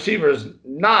wide receiver is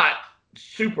not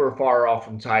super far off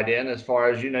from tight end. As far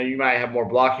as you might have more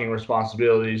blocking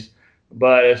responsibilities,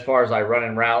 but as far as like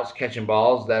running routes, catching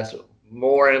balls, that's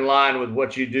more in line with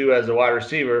what you do as a wide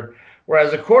receiver.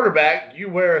 Whereas a quarterback, you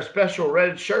wear a special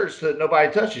red shirt so that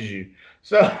nobody touches you.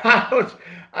 So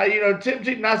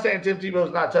Tim, not saying Tim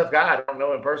Tebow's not a tough guy. I don't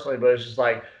know him personally, but it's just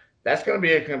like that's going to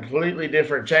be a completely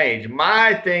different change.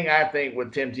 My thing, I think,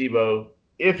 with Tim Tebow,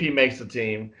 if he makes the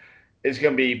team, is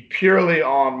going to be purely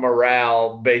on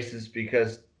morale basis,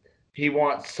 because he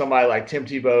wants somebody like Tim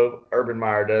Tebow, Urban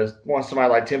Meyer wants somebody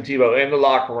like Tim Tebow in the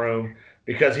locker room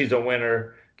because he's a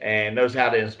winner and knows how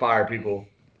to inspire people.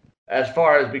 As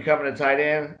far as becoming a tight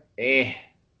end,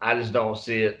 I just don't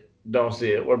see it. Don't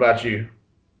see it. What about you?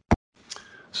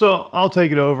 So I'll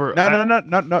take it over.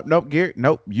 No, Gary.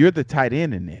 Nope. You're the tight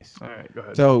end in this. All right, go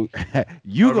ahead. So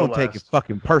you're going to take it last.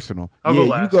 fucking personal. I'll go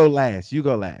last. You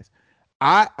go last.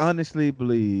 I honestly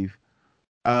believe,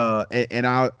 and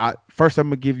I first I'm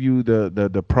gonna give you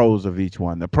the pros of each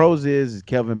one. The pros is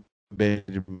Kelvin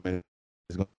Benjamin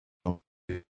is going to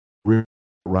be a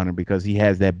runner because he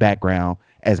has that background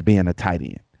as being a tight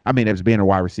end. I mean, as being a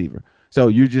wide receiver. So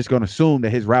you're just going to assume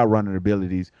that his route running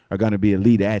abilities are going to be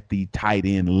elite at the tight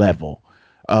end level.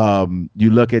 You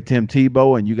look at Tim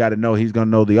Tebow, and you got to know he's going to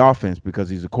know the offense because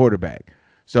he's a quarterback.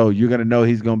 So you're going to know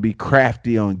he's going to be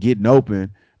crafty on getting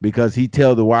open, because he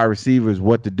tell the wide receivers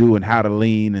what to do and how to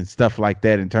lean and stuff like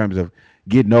that in terms of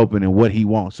getting open and what he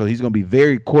wants. So he's going to be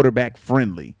very quarterback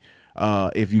friendly,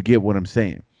 if you get what I'm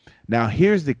saying. Now,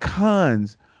 here's the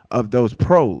cons of those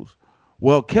pros.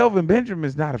 Well, Kelvin Benjamin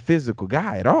is not a physical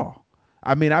guy at all.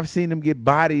 I mean, I've seen him get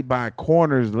bodied by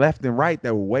corners left and right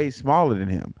that were way smaller than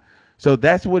him. So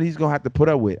that's what he's going to have to put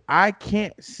up with. I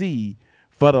can't see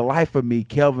for the life of me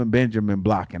Kelvin Benjamin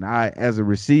blocking. As a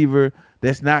receiver,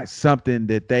 that's not something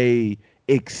that they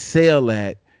excel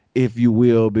at, if you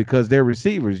will, because they're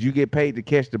receivers. You get paid to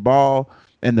catch the ball,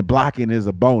 and the blocking is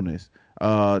a bonus.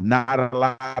 Not a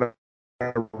lot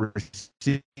of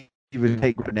receivers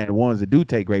take, and the ones that do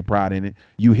take great pride in it,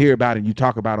 you hear about it and you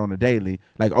talk about it on a daily,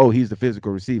 like, oh, he's the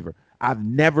physical receiver. I've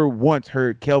never once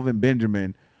heard Kelvin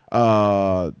Benjamin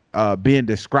being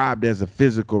described as a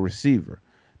physical receiver.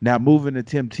 Now, moving to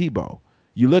Tim Tebow,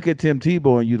 you look at Tim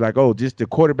Tebow and you're like, oh, just the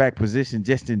quarterback position,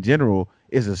 just in general,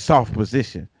 is a soft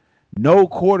position. No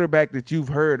quarterback that you've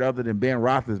heard other than Ben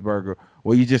Roethlisberger,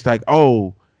 where you're just like,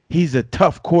 oh, he's a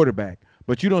tough quarterback.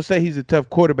 But you don't say he's a tough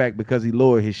quarterback because he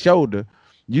lowered his shoulder.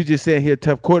 You just say he's a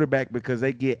tough quarterback because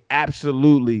they get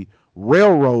absolutely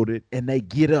railroaded and they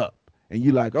get up. And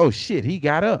you're like, oh, shit, he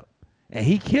got up. And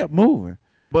he kept moving.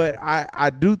 But I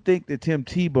do think that Tim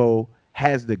Tebow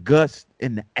has the guts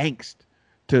and the angst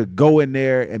to go in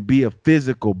there and be a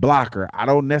physical blocker. I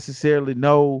don't necessarily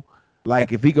know,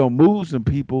 like, if he gonna move some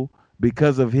people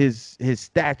because of his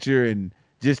stature and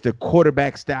just the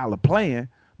quarterback style of playing,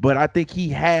 but I think he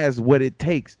has what it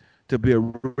takes to be a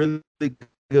really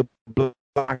good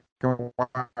blocker.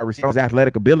 His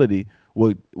athletic ability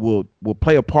will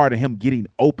play a part in him getting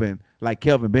open like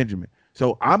Kelvin Benjamin.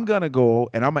 So I'm gonna go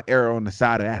and I'm gonna err on the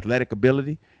side of athletic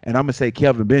ability, and I'm gonna say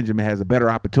Kelvin Benjamin has a better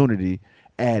opportunity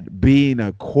at being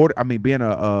being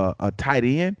a tight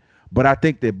end. But I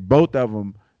think that both of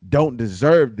them don't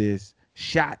deserve this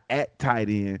shot at tight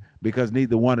end because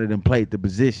neither one of them played the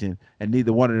position and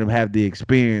neither one of them have the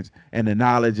experience and the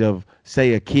knowledge of,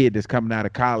 say, a kid that's coming out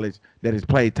of college that has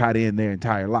played tight end their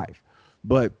entire life.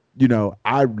 But,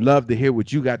 I'd love to hear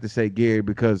what you got to say, Gary,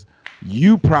 because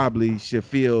you probably should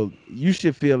feel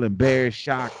embarrassed,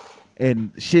 shocked,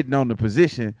 and shitting on the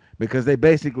position because they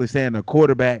basically saying a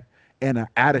quarterback and an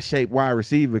out of shape wide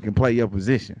receiver can play your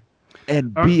position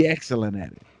and be excellent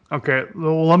at it. Okay,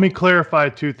 well, let me clarify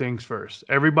two things first.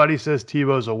 Everybody says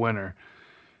Tebow's a winner.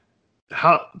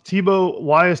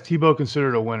 Why is Tebow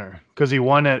considered a winner? Because he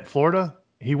won at Florida?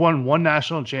 He won one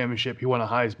national championship. He won a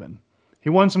Heisman. He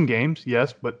won some games,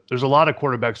 yes, but there's a lot of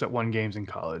quarterbacks that won games in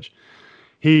college.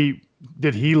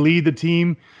 Did he lead the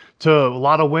team to a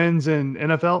lot of wins in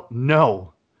NFL?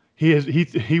 No.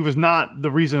 He was not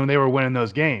the reason they were winning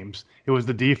those games. It was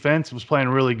the defense was playing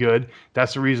really good.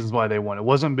 That's the reasons why they won. It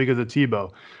wasn't because of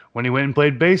Tebow. When he went and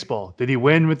played baseball, did he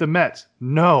win with the Mets?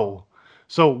 No.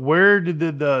 So where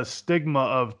did the stigma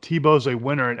of Tebow's a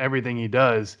winner in everything he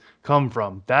does come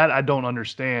from? That I don't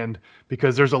understand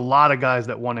because there's a lot of guys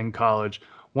that won in college,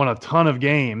 won a ton of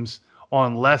games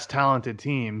on less talented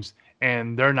teams,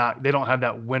 and they don't have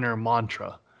that winner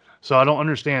mantra. So I don't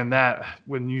understand that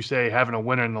when you say having a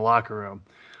winner in the locker room.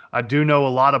 I do know a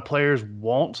lot of players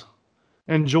won't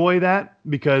enjoy that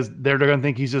because they're going to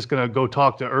think he's just going to go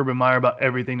talk to Urban Meyer about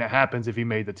everything that happens if he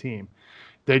made the team.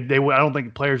 I don't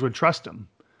think players would trust him.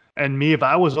 And me, if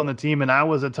I was on the team and I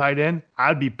was a tight end,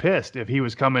 I'd be pissed if he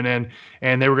was coming in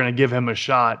and they were going to give him a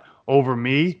shot over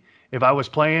me. If I was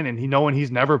playing and knowing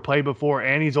he's never played before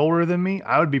and he's older than me,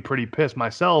 I would be pretty pissed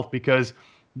myself because,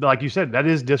 like you said, that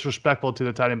is disrespectful to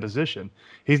the tight end position.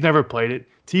 He's never played it.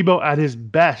 Tebow, at his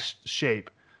best shape,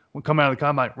 when coming out of the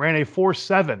combine, ran a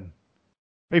 4.7.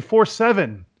 A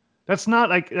 4.7. That's not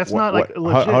legit.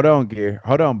 Hold on, Gary.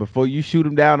 Hold on. Before you shoot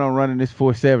him down on running this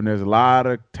 4.7, there's a lot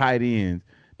of tight ends.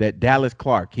 That Dallas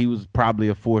Clark, he was probably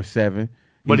a 4.7.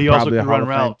 But he also can run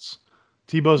routes.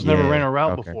 Tebow's never ran a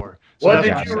route before. So what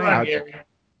did you run, Gary?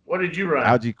 What did you run?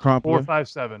 Algie Crumpler.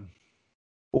 4.57.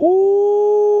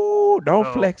 Ooh,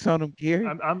 don't flex on him, Gary.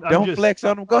 Don't flex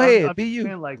on him. Go ahead, be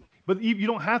you. But you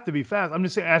don't have to be fast. I'm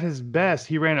just saying, at his best,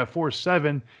 he ran a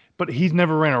 4.7, but he's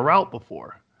never ran a route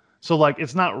before. So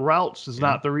it's not routes. It's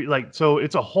not so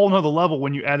it's a whole nother level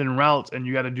when you add in routes and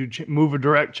you got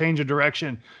to change a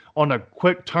direction on a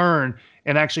quick turn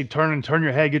and actually turn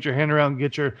your head, get your hand around,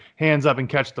 get your hands up and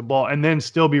catch the ball and then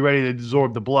still be ready to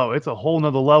absorb the blow. It's a whole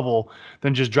nother level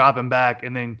than just dropping back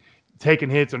and then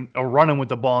taking hits or running with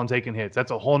the ball and taking hits.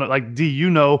 That's a whole nother, you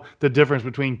know the difference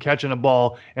between catching a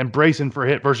ball and bracing for a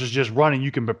hit versus just running. You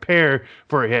can prepare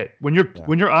for a hit. When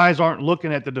your eyes aren't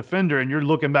looking at the defender and you're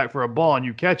looking back for a ball and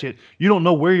you catch it, you don't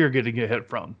know where you're going to get hit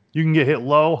from. You can get hit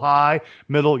low, high,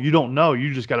 middle. You don't know.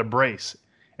 You just got to brace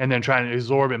and then try to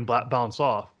absorb and bounce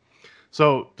off.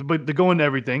 So to go into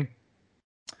everything.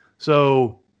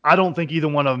 So I don't think either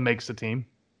one of them makes the team,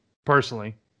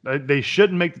 personally. They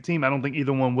shouldn't make the team. I don't think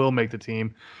either one will make the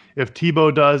team. If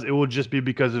Tebow does, it will just be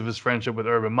because of his friendship with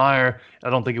Urban Meyer.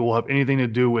 I don't think it will have anything to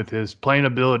do with his playing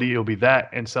ability. It'll be that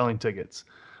and selling tickets.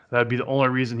 That'd be the only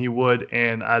reason he would,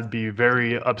 and I'd be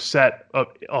very upset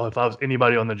if I was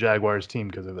anybody on the Jaguars team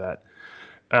because of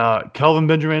that. Kelvin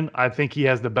Benjamin, I think he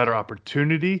has the better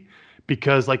opportunity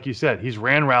because, like you said, he's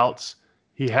ran routes.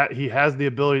 He has the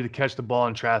ability to catch the ball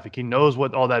in traffic. He knows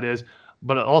what all that is.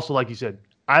 But also, like you said,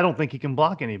 I don't think he can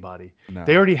block anybody. No.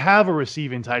 They already have a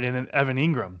receiving tight end in Evan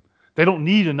Ingram. They don't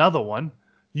need another one.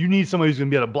 You need somebody who's going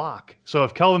to be able to block. So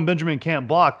if Kelvin Benjamin can't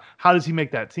block, how does he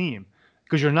make that team?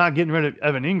 Because you're not getting rid of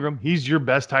Evan Ingram. He's your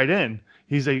best tight end.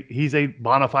 He's a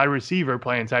bona fide receiver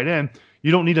playing tight end.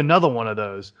 You don't need another one of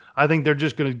those. I think they're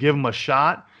just going to give him a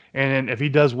shot. And then if he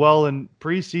does well in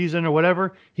preseason or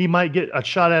whatever, he might get a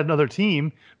shot at another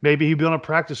team. Maybe he'll be on a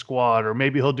practice squad, or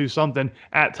maybe he'll do something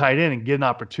at tight end and get an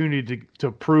opportunity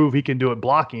to prove he can do it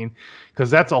blocking,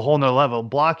 because that's a whole nother level.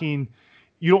 Blocking,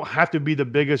 you don't have to be the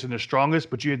biggest and the strongest,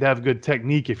 but you have to have good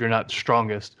technique if you're not the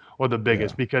strongest or the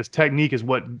biggest, because technique is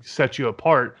what sets you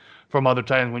apart from other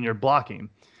tight ends when you're blocking.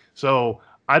 So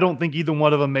I don't think either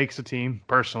one of them makes the team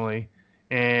personally.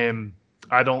 And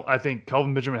I think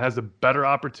Kelvin Benjamin has a better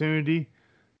opportunity,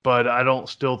 but I don't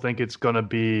still think it's going to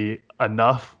be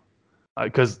enough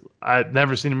because I've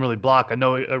never seen him really block. I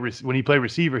know when he played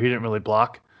receiver, he didn't really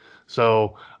block.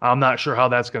 So I'm not sure how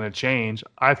that's going to change.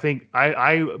 I think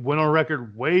I went on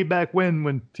record way back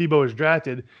when Tebow was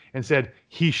drafted and said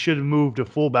he should have moved to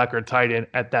fullback or tight end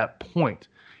at that point.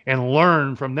 and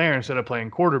learn from there instead of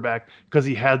playing quarterback because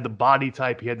he had the body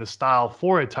type, he had the style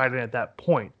for a tight end at that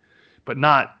point, but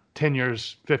not 10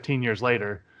 years, 15 years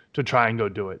later to try and go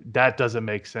do it. That doesn't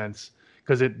make sense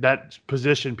because that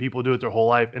position people do it their whole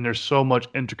life, and there's so much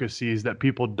intricacies that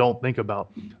people don't think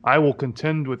about. I will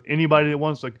contend with anybody that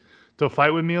wants to fight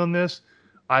with me on this.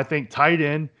 I think tight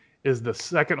end is the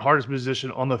second hardest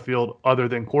position on the field other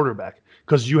than quarterback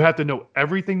because you have to know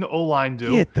everything the O-line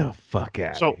do. Get the fuck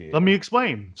out So of here. let me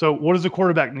explain. So what does the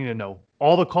quarterback need to know?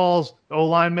 All the calls the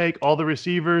O-line make, all the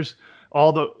receivers,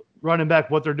 all the running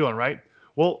back, what they're doing, right?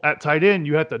 Well, at tight end,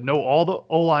 you have to know all the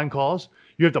O-line calls.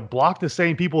 You have to block the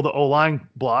same people the O-line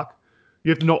block. You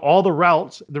have to know all the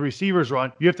routes the receivers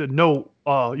run. You have to know.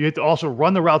 You have to also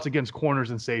run the routes against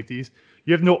corners and safeties.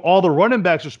 You have to know all the running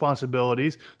backs'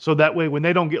 responsibilities, so that way when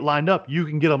they don't get lined up, you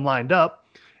can get them lined up.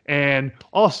 And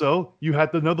also, you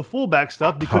have to know the fullback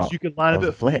stuff because you can line up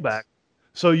at fullback.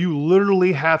 So you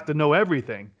literally have to know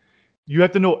everything. You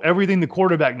have to know everything the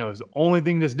quarterback knows. The only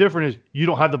thing that's different is you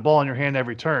don't have the ball in your hand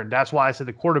every turn. That's why I said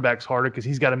the quarterback's harder because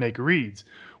he's got to make reads.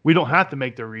 We don't have to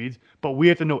make the reads, but we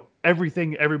have to know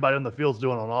everything everybody on the field's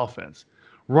doing on offense.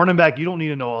 Running back, you don't need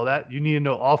to know all that. You need to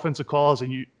know offensive calls,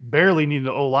 and you barely need to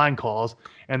know O-line calls,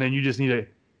 and then you just need to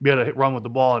be able to run with the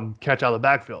ball and catch out of the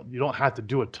backfield. You don't have to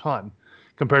do a ton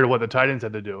compared to what the tight ends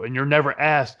had to do. And you're never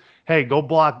asked, hey, go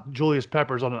block Julius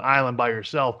Peppers on an island by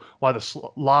yourself while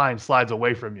the line slides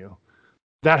away from you.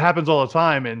 That happens all the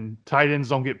time, and tight ends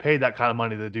don't get paid that kind of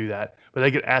money to do that, but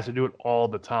they get asked to do it all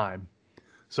the time.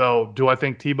 So do I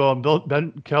think Tebow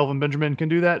and Kelvin Benjamin can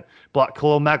do that? Block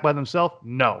Khalil Mack by themselves?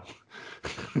 No.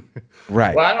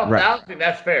 Right. Well, I don't right. think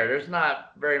that's fair. There's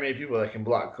not very many people that can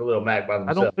block Khalil Mack by I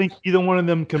themselves. don't think either one of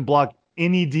them can block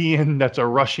any DN that's a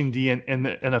rushing DN in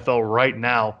the NFL right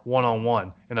now,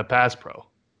 one-on-one in a pass pro.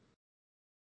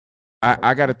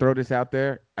 I got to throw this out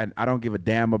there, and I don't give a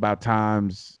damn about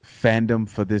Tom's fandom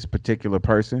for this particular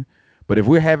person. But if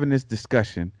we're having this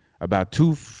discussion about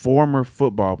two former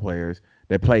football players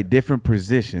that play different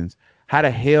positions, how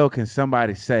the hell can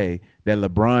somebody say that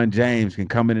LeBron James can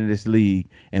come into this league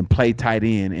and play tight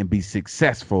end and be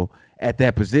successful at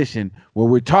that position when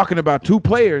we're talking about two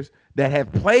players that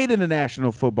have played in the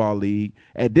National Football League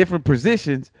at different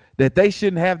positions, that they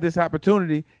shouldn't have this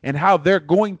opportunity, and how they're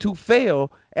going to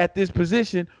fail at this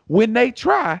position when they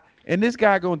try? And this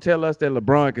guy going to tell us that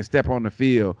LeBron can step on the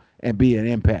field and be an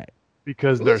impact.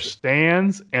 Because they're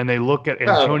stands, and they look at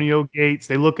Antonio Gates.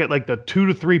 They look at like the 2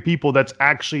 to 3 people that's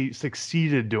actually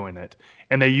succeeded doing it,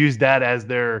 and they use that as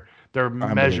their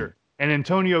measure. And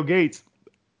Antonio Gates,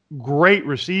 great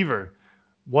receiver,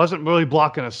 wasn't really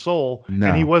blocking a soul.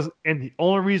 No. And the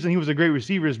only reason he was a great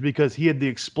receiver is because he had the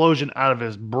explosion out of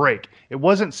his break. It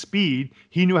wasn't speed.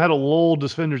 He knew how to lull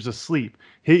defenders to sleep.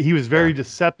 He was very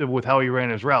deceptive with how he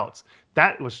ran his routes.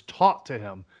 That was taught to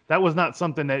him. That was not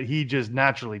something that he just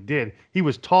naturally did. He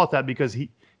was taught that because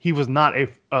he was not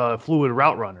a fluid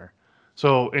route runner.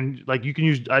 So, and like you can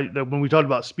use, when we talked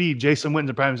about speed, Jason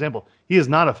Witten's a prime example. He is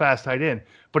not a fast tight end,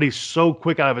 but he's so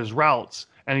quick out of his routes,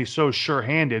 and he's so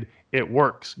sure-handed, it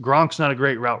works. Gronk's not a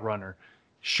great route runner.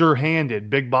 Sure-handed,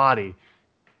 big body,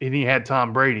 and he had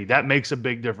Tom Brady. That makes a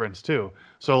big difference too.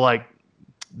 So, like,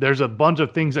 there's a bunch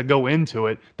of things that go into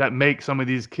it that make some of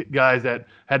these guys that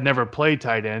had never played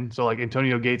tight end. So, like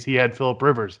Antonio Gates, he had Phillip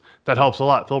Rivers. That helps a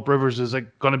lot. Phillip Rivers is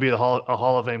going to be a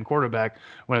Hall of Fame quarterback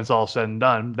when it's all said and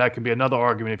done. That can be another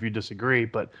argument if you disagree,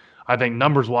 but I think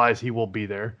numbers-wise, he will be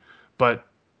there. But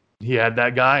he had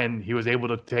that guy, and he was able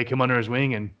to take him under his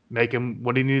wing and make him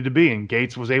what he needed to be. And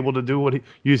Gates was able to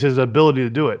use his ability to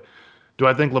do it. Do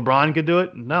I think LeBron could do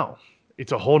it? No.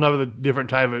 It's a whole nother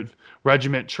different type of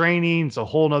regiment training. It's a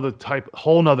whole nother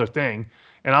thing.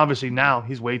 And obviously now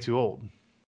he's way too old.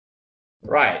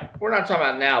 Right. We're not talking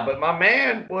about now, but my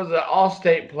man was an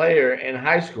all-state player in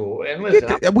high school. And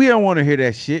listen, we don't want to hear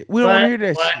that shit. We don't want to hear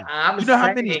that shit. You know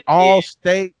how many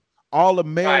all-state,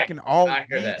 all-American,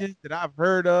 all-regions that I've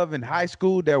heard of in high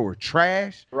school that were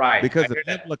trash because of the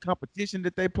level of competition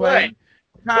that they played?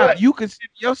 Right. You consider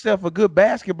yourself a good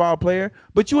basketball player,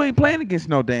 but you ain't playing against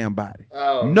no damn body.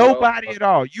 Nobody at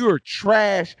all. You're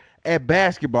trash at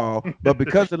basketball, but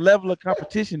because of the level of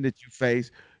competition that you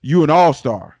face, you're an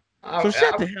all-star. So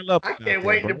shut the hell up. I can't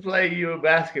wait to play you in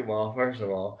basketball, first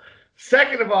of all.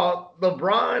 Second of all,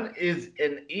 LeBron is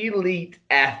an elite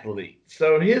athlete.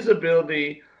 So his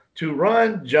ability to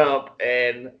run, jump,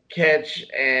 and catch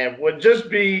and would just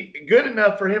be good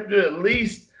enough for him to at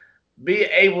least be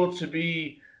able to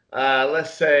be,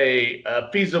 let's say,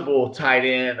 a feasible tight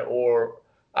end, or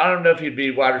I don't know if he'd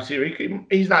be wide receiver.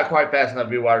 He's not quite fast enough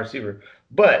to be a wide receiver.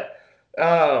 But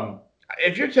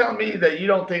if you're telling me that you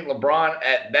don't think LeBron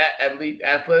at that elite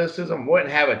athleticism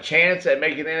wouldn't have a chance at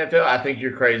making the NFL, I think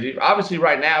you're crazy. Obviously,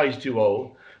 right now he's too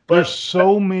old. But There's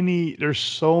so many.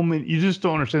 You just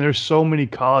don't understand. There's so many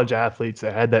college athletes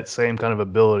that had that same kind of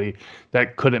ability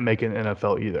that couldn't make an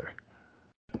NFL either.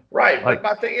 right, Like-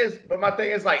 but my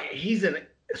thing is like he's a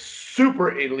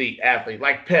super elite athlete,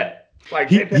 like Pep. Like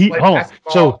He- Pep he- played hold on.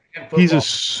 basketball So and He's football. a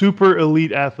super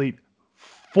elite athlete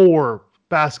for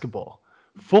basketball.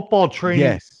 Football training,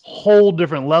 Yes. whole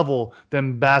different level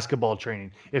than basketball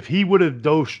training. If he would have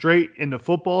dove straight into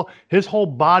football, his whole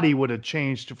body would have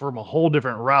changed from a whole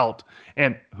different route.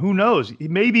 And who knows?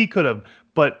 Maybe he could have,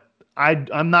 but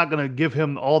I'm not going to give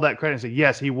him all that credit and say,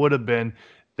 yes, he would have been.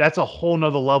 That's a whole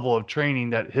nother level of training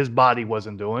that his body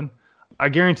wasn't doing. I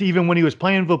guarantee even when he was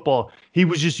playing football, he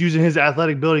was just using his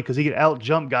athletic ability because he could out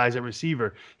jump guys at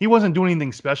receiver. He wasn't doing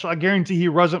anything special. I guarantee he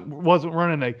wasn't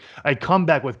running a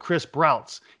comeback with crisp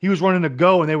routes. He was running a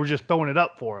go and they were just throwing it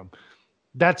up for him.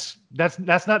 That's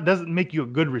not doesn't make you a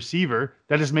good receiver.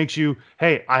 That just makes you,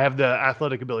 hey, I have the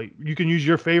athletic ability. You can use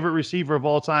your favorite receiver of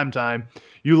all time.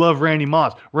 You love Randy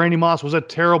Moss. Randy Moss was a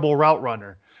terrible route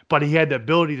runner, but he had the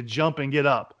ability to jump and get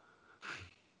up.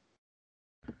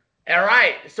 All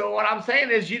right. So what I'm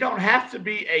saying is you don't have to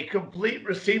be a complete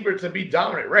receiver to be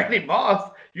dominant. Randy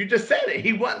Moss, you just said it.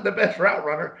 He wasn't the best route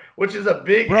runner, which is a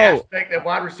big Bro. aspect of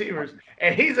wide receivers.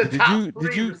 And he's a Did top you-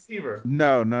 three receiver.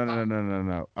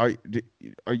 No.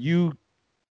 Are you?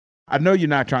 I know you're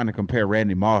not trying to compare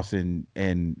Randy Moss and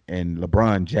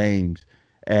LeBron James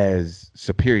as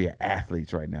superior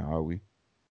athletes right now, are we?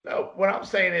 No, what I'm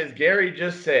saying is Gary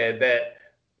just said that,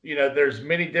 there's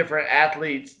many different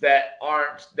athletes that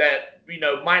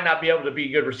might not be able to be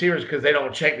good receivers because they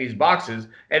don't check these boxes.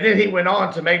 And then he went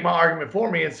on to make my argument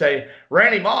for me and say,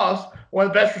 Randy Moss, one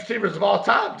of the best receivers of all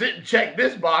time, didn't check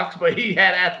this box, but he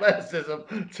had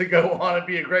athleticism to go on and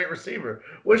be a great receiver,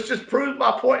 which just proves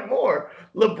my point more.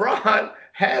 LeBron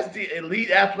has the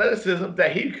elite athleticism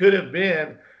that he could have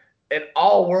been an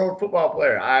all-world football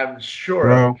player, I'm sure.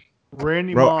 Bro,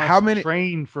 Randy Bro, Moss how many-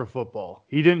 trained for football.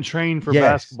 He didn't train for Yes,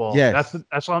 basketball. yes.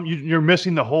 That's what you're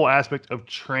missing the whole aspect of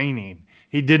training.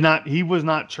 He was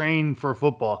not trained for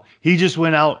football. He just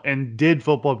went out and did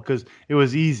football because it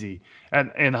was easy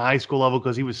in high school level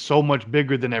because he was so much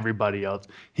bigger than everybody else.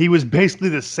 He was basically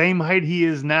the same height he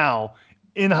is now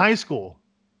in high school.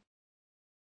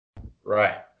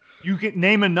 Right. You can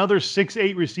name another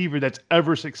 6'8" receiver that's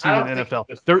ever I succeeded don't in think NFL.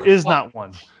 he was- There is not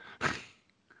one.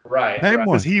 Right. Name right.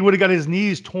 one. Because he would have got his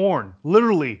knees torn.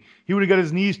 Literally, he would have got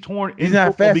his knees torn. He's in not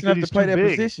football fast because enough he's to play too that big.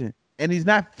 position, and he's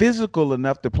not physical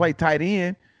enough to play tight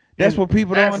end. That's And what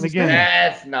people don't That's, again-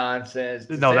 understand. that's nonsense.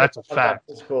 To No, say that's a something about fact.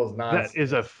 physical is nonsense. That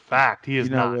is a fact. He is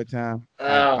You know not. what, Tom?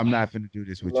 Oh, I'm not finna do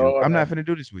this with you. Lord. I'm not finna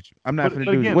do this with you. I'm not But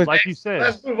finna do again, this. like you said,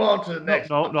 Let's move on to the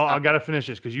next. no, I got to finish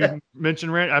this because you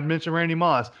mentioned I've mentioned Randy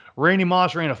Moss. Randy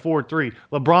Moss ran a 4.3.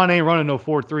 LeBron ain't running no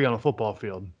 4.3 on a football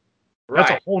field. That's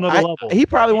a Right. whole nother level. He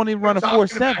probably won't even run a We're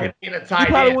talking about 4.7. him being a He tight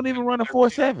probably end. won't even run a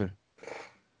 4.7.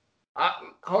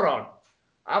 Hold on.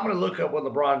 I'm going to look up what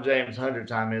LeBron James' 100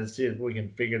 time is, see if we can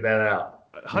figure that out.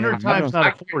 100 Yeah, times, I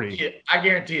not a 40. I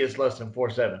guarantee it's less than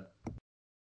 4.7.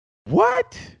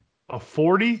 What? A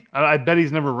 40? I bet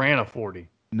he's never ran a 40.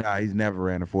 Nah, he's never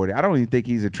ran a 40. I don't even think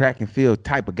he's a track and field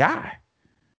type of guy.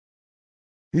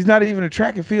 He's not even a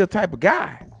track and field type of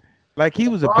guy. Like he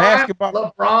was a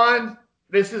basketball. LeBron,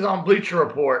 this is on Bleacher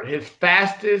Report. His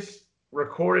fastest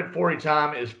recorded 40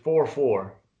 time is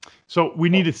 4.4. So we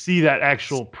need to see that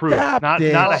actual proof, Stop not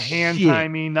that a hand shit.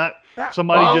 timing, not Stop.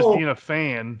 somebody just Oh. being a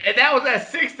fan. And that was at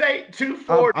 6'8",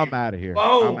 240. I'm out of here.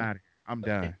 Whoa. I'm out of here. I'm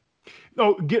done.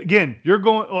 No, again, you're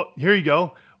going. Oh, here you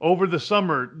go. Over the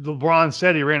summer, LeBron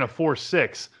said he ran a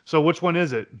 4.6. So which one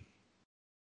is it?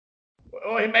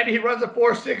 Well, maybe he runs a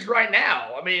 4.6 right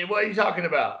now. I mean, what are you talking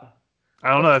about? I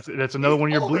don't know. That's another He's one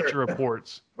of your older. Bleacher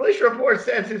Reports. Bleacher Report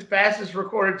says his fastest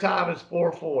recorded time is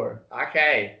 4.4.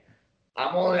 Okay.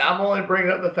 I'm only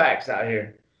bringing up the facts out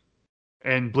here.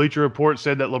 And Bleacher Report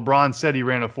said that LeBron said he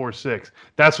ran a 4.6.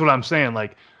 That's what I'm saying.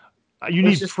 Like, you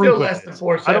Which need is proof. still of less this. than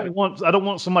 4.7. I don't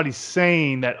want somebody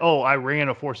saying that. Oh, I ran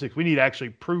a 4.6. We need actually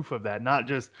proof of that. Not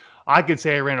just I could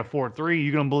say I ran a 4.3.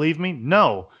 You gonna believe me?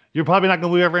 No. You're probably not gonna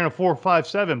believe I ran a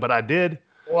 4.57, but I did.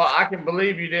 Well, I can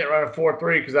believe you didn't run a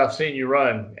 4.3 because I've seen you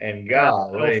run. And I'm God,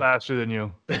 still faster than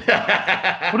you.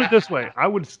 Put it this way: I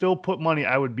would still put money.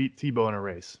 I would beat Tebow in a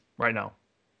race right now.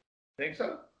 Think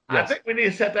so? Yes. I think we need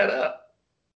to set that up.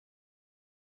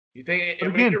 You think? But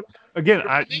I mean, Again,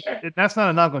 you're- that's not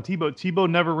a knock on Tebow. Tebow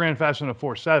never ran faster than a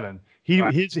 4.7.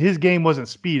 Right. His game wasn't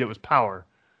speed; it was power.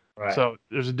 right. So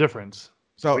there's a difference.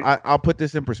 So I'll put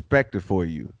this in perspective for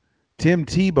you. Tim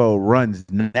Tebow runs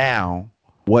now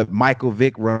what Michael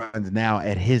Vick runs now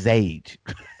at his age.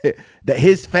 That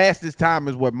his fastest time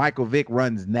is what Michael Vick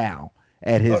runs now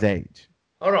at his age.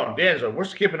 Hold on, Denzel. We're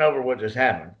skipping over what just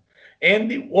happened. In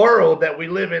the world that we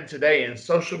live in today, in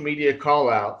social media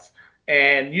call-outs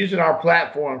and using our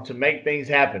platform to make things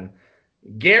happen,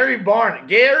 Gary, what are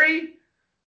you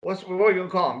gonna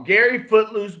call him? Gary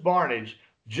Footloose Barnage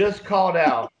just called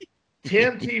out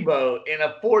Tim Tebow in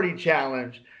a 40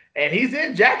 challenge, and he's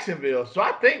in Jacksonville. So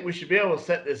I think we should be able to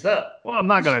set this up. Well, I'm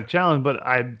not going to challenge, but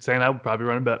I'm saying I would probably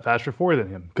run a bit faster 4 than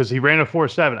him because he ran a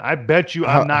 4.7. I bet you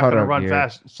I'm not going to run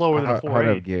slower than a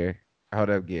 4.8. Hold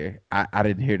up, Gary. I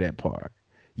didn't hear that part.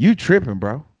 You tripping,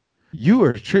 bro. You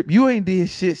are tripping. You ain't did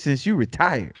shit since you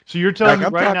retired. So you're telling me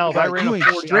right now if I ran a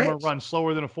 40, I'm going to run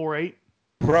slower than a 4.8?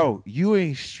 Bro, you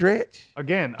ain't stretch.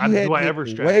 Again, do I ever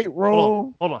stretch? Weight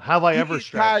roll. Hold on. Have I ever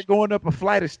stretched? Tired going up a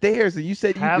flight of stairs, and you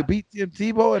said you could beat Tim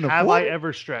Tebow in a 40? Have I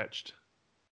ever stretched?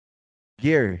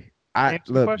 Gary,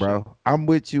 look, bro. I'm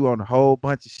with you on a whole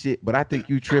bunch of shit, but I think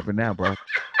you tripping now, bro.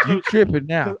 You tripping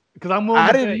now. Because I'm willing.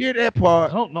 I didn't hear that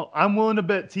part. No, I'm willing to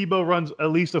bet Tebow runs at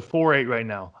least a 4.8 right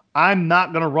now. I'm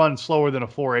not gonna run slower than a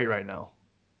 4.8 right now.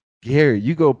 Gary,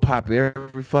 you go pop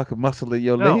every fucking muscle in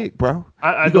your leg, bro.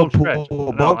 I don't stretch.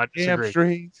 No, I disagree.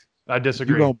 Hamstrings. I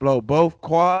disagree. You gonna blow both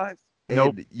quads?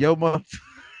 Nope. Your mother.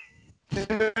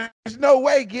 There's no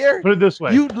way, Gary. Put it this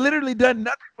way. You literally done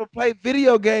nothing but play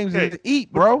video games and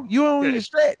eat, bro. You don't even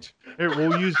stretch. Here,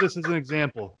 we'll use this as an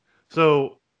example.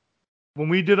 So when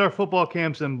we did our football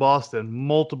camps in Boston,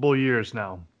 multiple years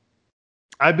now,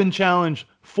 I've been challenged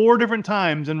 4 different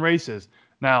times in races.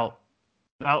 Now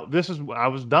I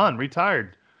was done,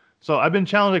 retired. So I've been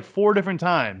challenged like 4 different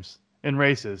times in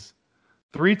races.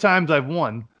 3 times I've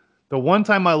won. The one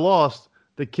time I lost,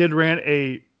 the kid ran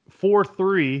a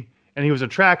 4.3 and he was a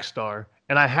track star,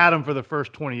 and I had him for the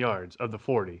first 20 yards of the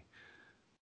 40.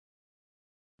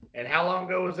 And how long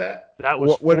ago was that? That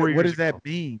was what 4 years What does ago. that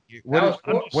mean? What does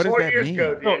that mean?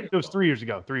 No, it was 3 years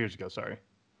ago. 3 years ago, sorry.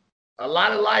 A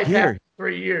lot of life happened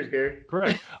 3 years, Gary.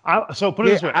 Correct. So put it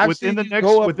this way: within the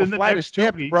next 2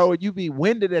 weeks, bro, you be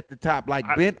winded at the top, like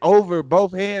bent over,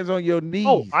 both hands on your knees.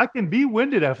 Oh, I can be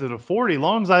winded after the 40. As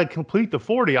long as I complete the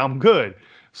 40, I'm good.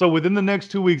 So within the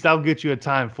next 2 weeks, I'll get you a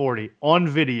time 40 on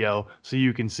video so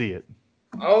you can see it.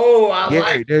 Oh,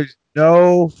 Gary, there's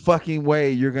no fucking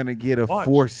way you're gonna get a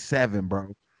 4.7,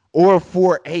 bro, or a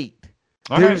 4.8.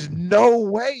 There's no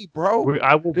way, bro. We will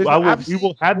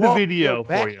have the video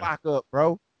for you. Lock up,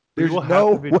 bro. There's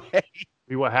no way.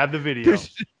 We will have the video.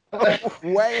 There's no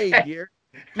way, Gary.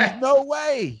 There's no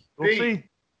way. We'll see.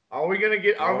 Are we gonna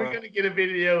get a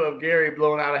video of Gary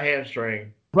blowing out a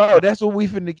hamstring? Bro, that's what we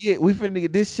finna get. We finna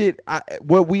get this shit.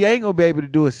 What we ain't gonna be able to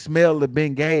do is smell the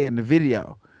Bengay in the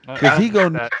video. Because he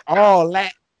gonna need all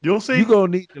that. You'll see. You gonna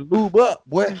need to lube up.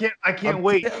 What? I can't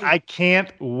wait. I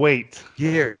can't wait.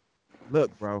 Gary.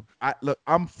 Look, bro.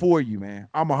 I'm for you, man.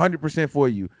 I'm 100% for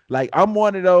you. Like, I'm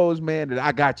one of those, man, that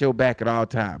I got your back at all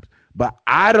times. But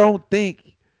I don't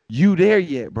think you there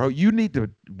yet, bro. You need to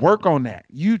work on that.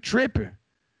 You tripping.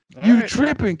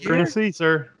 Tripping, Gary. We're gonna see,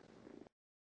 sir.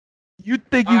 You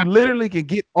think you literally can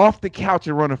get off the couch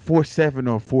and run a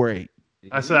 4.7 or 4.8?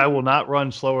 I said I will not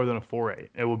run slower than a 4.8.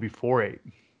 It will be 4.8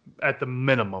 at the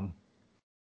minimum.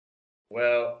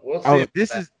 Well, we'll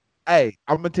see. Hey,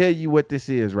 I'm going to tell you what this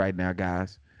is right now,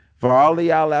 guys. For all of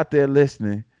y'all out there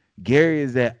listening, Gary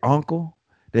is that uncle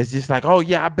that's just like, oh,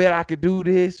 yeah, I bet I could do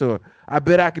this or I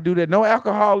bet I could do that. No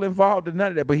alcohol involved in none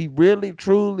of that, but he really,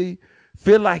 truly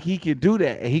feel like he can do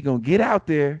that. And he going to get out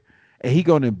there and he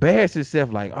going to embarrass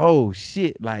himself like, oh,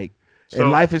 shit, like,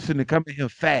 and life is going to come at him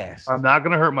fast. I'm not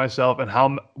going to hurt myself.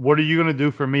 And what are you going to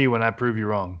do for me when I prove you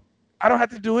wrong? I don't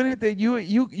have to do anything.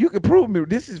 You can prove me.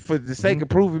 This is for the sake of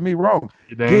proving me wrong.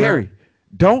 Gary,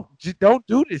 don't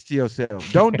do this to yourself.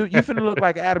 You finna look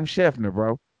like Adam Scheffner,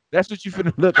 bro. That's what you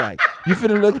finna look like. You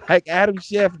finna look like Adam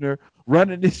Scheffner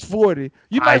running this 40.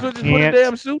 You might as well just put a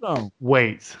damn suit on.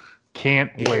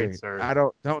 Can't wait,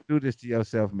 sir. Don't do this to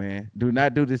yourself, man. Do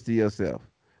not do this to yourself.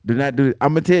 Do not do it.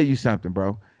 I'm gonna tell you something,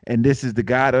 bro. And this is the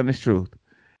God honest truth.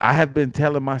 I have been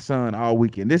telling my son all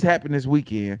weekend. This happened this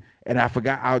weekend, and I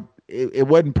forgot. It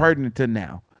wasn't pertinent to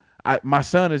now. My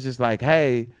son is just like,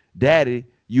 hey, Daddy,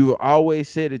 you always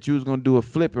said that you was going to do a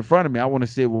flip in front of me. I want to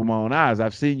see it with my own eyes.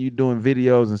 I've seen you doing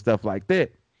videos and stuff like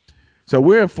that. So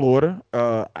we're in Florida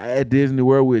at Disney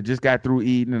World. We just got through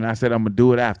eating, and I said, I'm going to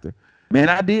do it after. Man,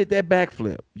 I did that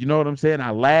backflip. You know what I'm saying?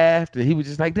 I laughed, and he was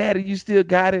just like, Daddy, you still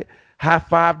got it?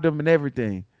 High-fived him and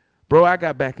everything. Bro, I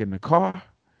got back in the car,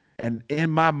 and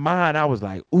in my mind, I was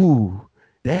like, ooh,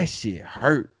 that shit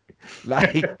hurt.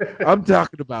 Like I'm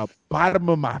talking about bottom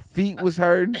of my feet was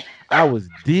hurting. I was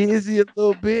dizzy a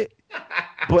little bit,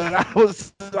 but I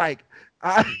was like,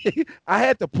 I I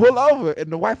had to pull over,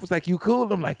 and the wife was like, "You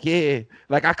cool?" I'm like, "Yeah."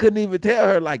 Like I couldn't even tell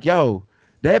her, like, "Yo,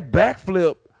 that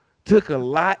backflip took a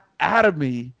lot out of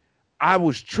me. I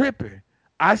was tripping.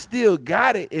 I still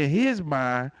got it in his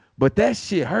mind, but that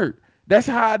shit hurt." That's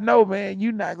how I know, man.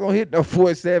 You're not gonna hit no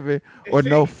 4.7 or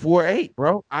no 4.8,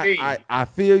 bro. I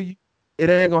feel you. It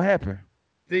ain't gonna happen.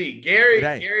 See,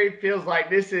 Gary feels like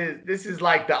this is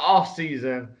like the off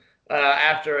season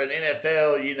after an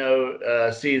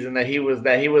NFL season that he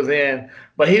was in,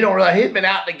 but he don't realize he's been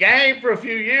out the game for a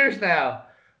few years now.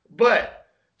 But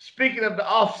speaking of the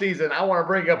off season, I want to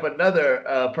bring up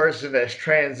another person that's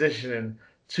transitioning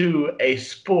to a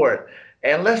sport,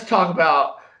 and let's talk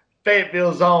about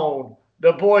Fayetteville's own,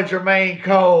 the boy Jermaine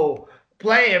Cole,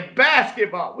 playing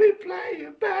basketball. We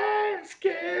playing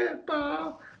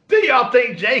basketball. Do y'all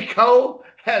think J. Cole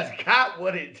has got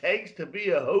what it takes to be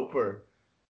a hooper?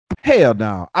 Hell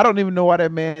no. I don't even know why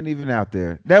that man even out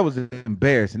there. That was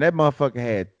embarrassing. That motherfucker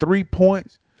had 3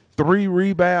 points, 3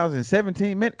 rebounds in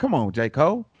 17 minutes. Come on, J.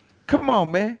 Cole. Come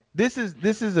on, man. This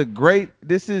is a great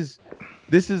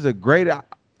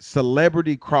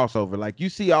celebrity crossover. Like you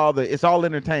see it's all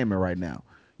entertainment right now.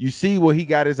 You see where he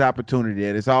got his opportunity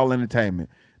at. It's all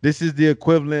entertainment. This is the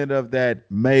equivalent of that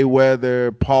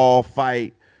Mayweather Paul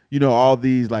fight, all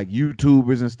these like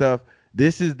YouTubers and stuff.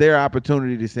 This is their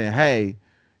opportunity to say, hey,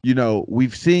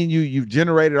 we've seen you've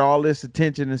generated all this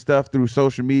attention and stuff through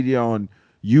social media on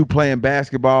you playing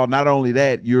basketball. Not only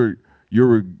that, you're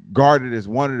regarded as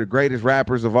one of the greatest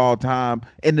rappers of all time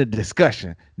in the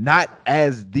discussion, not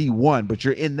as the one, but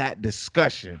you're in that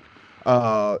discussion.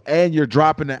 And you're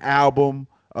dropping an album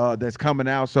that's coming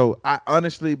out. So I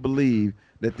honestly believe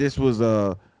that this was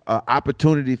a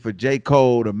opportunity for J.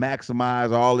 Cole to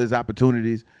maximize all his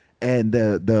opportunities, and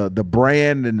the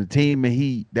brand and the team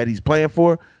that he's playing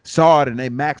for saw it and they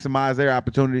maximized their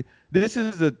opportunity. This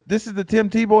is the Tim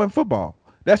Tebow in football.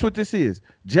 That's what this is.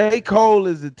 J. Cole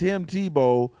is the Tim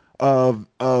Tebow of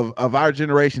our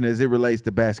generation as it relates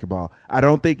to basketball. I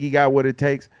don't think he got what it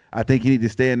takes. I think he needs to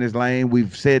stay in his lane.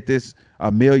 We've said this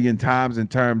a million times in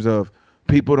terms of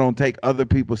people don't take other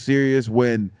people serious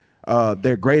when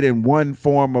they're great in one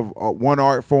form of one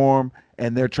art form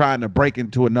and they're trying to break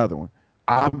into another one.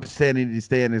 I'm saying he needs to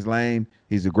stay in his lane.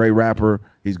 He's a great rapper.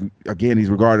 He's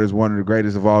regarded as one of the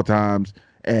greatest of all times,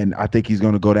 and I think he's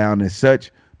going to go down as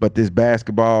such. But this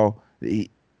basketball,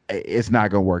 it's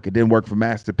not going to work. It didn't work for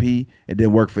Master P. It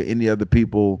didn't work for any other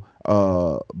people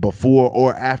before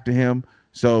or after him.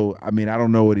 So, I mean, I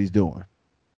don't know what he's doing.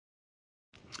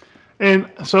 And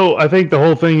so I think the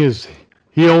whole thing is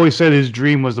he always said his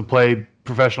dream was to play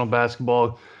professional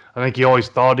basketball. I think he always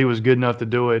thought he was good enough to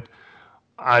do it.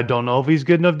 I don't know if he's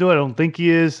good enough to do it. I don't think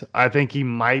he is. I think he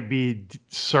might be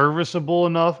serviceable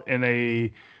enough in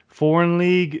a foreign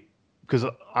league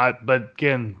but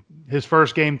again, his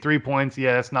first game, 3 points.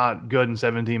 Yeah, that's not good in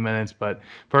 17 minutes, but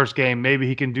first game, maybe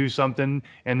he can do something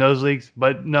in those leagues.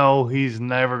 But no, he should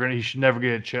never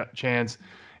get a chance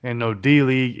in no D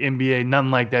League, NBA,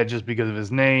 nothing like that just because of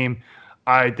his name.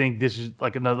 I think this is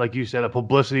like you said, a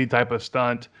publicity type of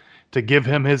stunt to give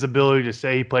him his ability to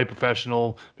say he played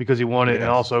professional because he won it, and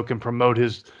also can promote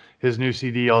his new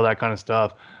CD, all that kind of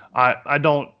stuff. I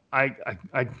don't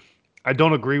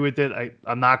agree with it.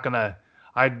 I'm not gonna.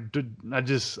 I don't know.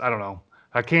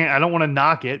 I don't want to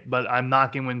knock it, but I'm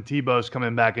knocking when Tebow's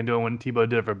coming back and doing what Tebow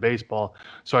did for baseball.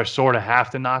 So I sort of have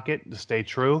to knock it to stay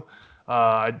true.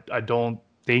 I don't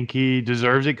think he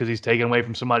deserves it because he's taken away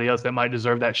from somebody else that might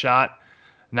deserve that shot.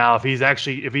 Now,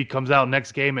 if he comes out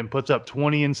next game and puts up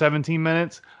 20 in 17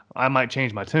 minutes, I might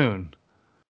change my tune.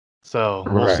 So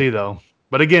we'll see though.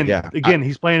 But again,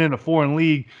 he's playing in a foreign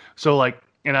league, so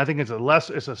and I think it's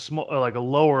a small, like a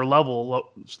lower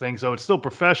level thing. So it's still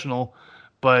professional,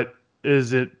 but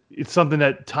it's something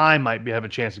that Ty might have a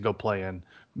chance to go play in,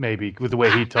 maybe with the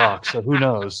way he talks. So who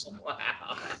knows? Wow.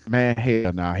 Man,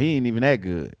 hell no, he ain't even that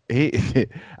good.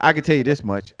 I can tell you this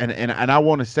much, and I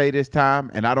want to say this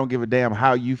time, and I don't give a damn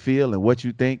how you feel and what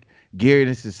you think. Gary,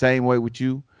 this is the same way with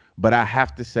you, but I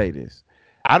have to say this.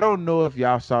 I don't know if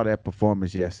y'all saw that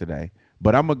performance yesterday,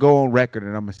 but I'm going to go on record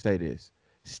and I'm going to say this.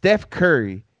 Steph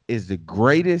Curry is the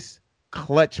greatest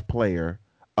clutch player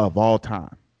of all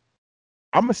time.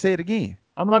 I'm going to say it again.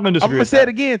 I'm not going to disagree. I'm going to say it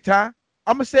again, Ty.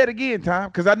 I'm going to say it again, Tom,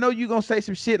 because I know you're going to say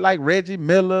some shit like Reggie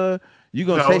Miller. You're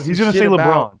going to say some he's going to say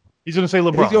LeBron. He's going to say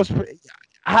LeBron.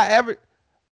 However,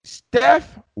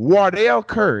 Steph Wardell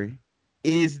Curry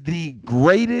is the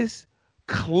greatest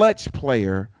clutch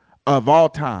player of all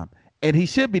time. And he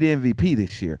should be the MVP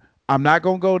this year. I'm not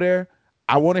gonna go there.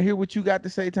 I want to hear what you got to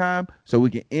say, Tom, so we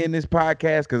can end this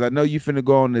podcast because I know you finna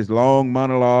go on this long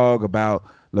monologue about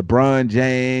LeBron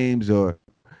James or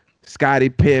Scottie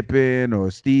Pippen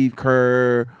or Steve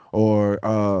Kerr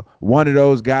or one of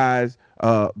those guys.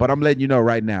 But I'm letting you know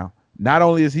right now, not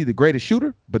only is he the greatest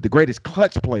shooter, but the greatest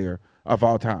clutch player of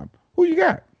all time. Who you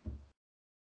got?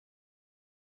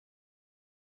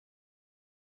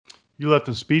 You left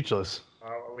him speechless.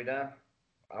 Are we done?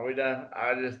 Are we done?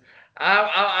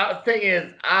 Thing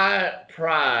is, I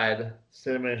pride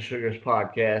Cinnamon and Sugar's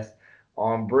podcast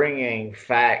on bringing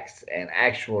facts and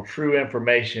actual true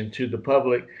information to the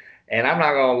public, and I'm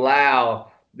not going to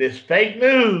allow this fake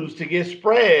news to get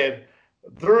spread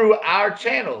through our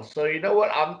channel. So you know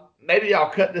what? Maybe I'll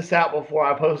cut this out before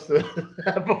I post it.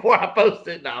 Before I post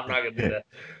it, no, I'm not going to do that.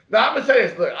 No, I'm going to say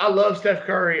this. Look, I love Steph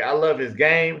Curry. I love his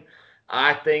game.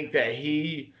 I think that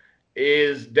he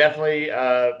is definitely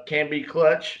can be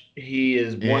clutch. He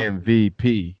is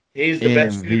MVP. He's the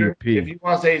best shooter. If you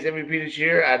want to say he's MVP this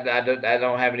year, I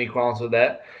don't have any qualms with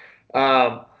that.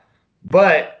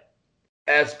 But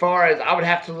as far as I would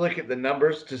have to look at the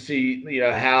numbers to see,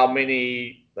 how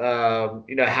many,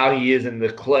 how he is in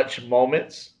the clutch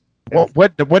moments.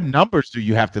 What numbers do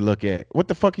you have to look at? What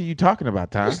the fuck are you talking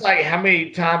about, Tom? It's like how many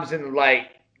times in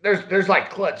there's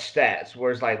like clutch stats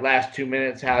where it's like last 2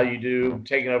 minutes, how you do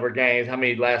taking over games, how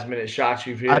many last minute shots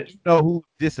you've hit. I don't know who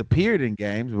disappeared in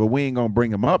games, but we ain't gonna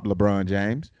bring him up, LeBron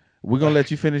James. We're gonna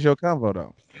let you finish your convo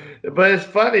though. But it's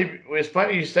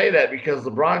funny you say that because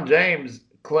LeBron James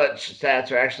clutch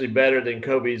stats are actually better than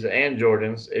Kobe's and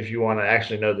Jordan's, if you want to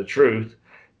actually know the truth.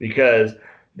 Because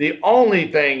the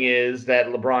only thing is that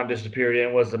LeBron disappeared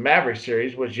in was the Maverick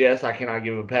series, which yes, I cannot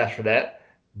give him a pass for that.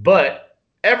 But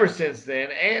ever since then,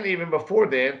 and even before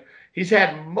then, he's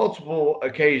had multiple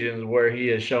occasions where he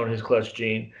has shown his clutch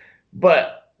gene.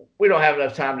 But we don't have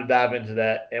enough time to dive into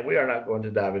that, and we are not going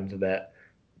to dive into that.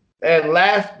 And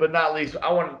last but not least,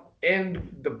 I want to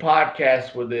end the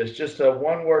podcast with this, just a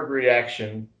one-word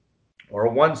reaction or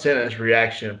a one-sentence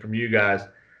reaction from you guys.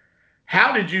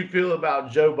 How did you feel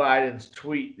about Joe Biden's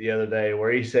tweet the other day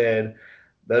where he said,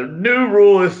 the new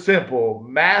rule is simple,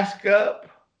 mask up,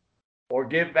 or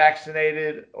get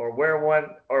vaccinated, or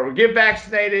get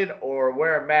vaccinated, or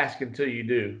wear a mask until you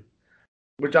do?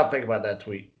 What y'all think about that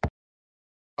tweet?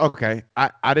 Okay,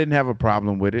 I didn't have a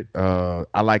problem with it.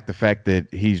 I like the fact that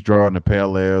he's drawing the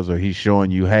parallels, or he's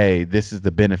showing you, hey, this is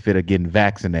the benefit of getting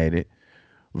vaccinated,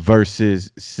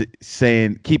 versus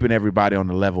saying keeping everybody on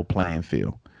the level playing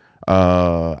field.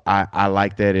 I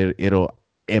like that. It'll,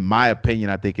 in my opinion,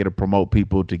 I think it'll promote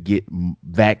people to get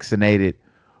vaccinated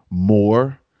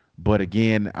more. But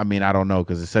again, I mean, I don't know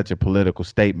because it's such a political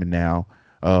statement now.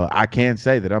 I can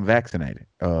say that I'm vaccinated.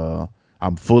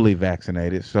 I'm fully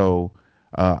vaccinated. So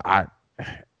I,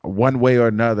 one way or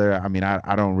another, I mean,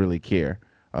 I don't really care.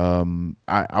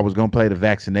 I was going to play the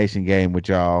vaccination game with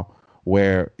y'all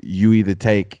where you either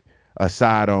take a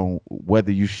side on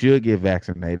whether you should get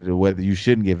vaccinated or whether you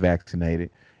shouldn't get vaccinated.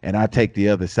 And I take the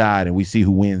other side and we see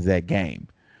who wins that game.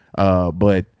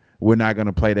 But we're not going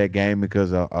to play that game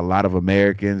because a lot of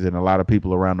Americans and a lot of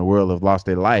people around the world have lost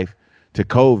their life to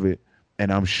COVID.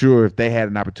 And I'm sure if they had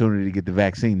an opportunity to get the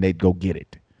vaccine, they'd go get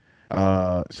it.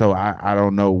 So I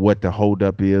don't know what the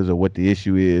holdup is or what the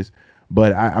issue is.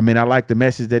 But I mean, I like the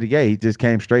message that he gave. He just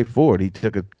came straight forward. He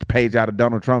took a page out of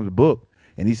Donald Trump's book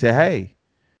and he said, hey,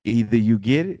 either you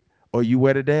get it or you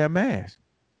wear the damn mask.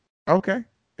 Okay.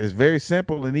 It's very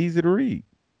simple and easy to read.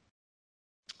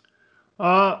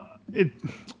 I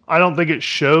don't think it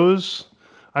shows.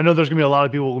 I know there's gonna be a lot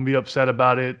of people who will be upset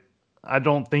about it. I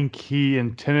don't think he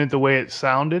intended the way it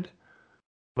sounded,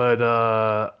 but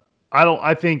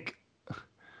I think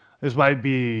this might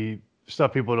be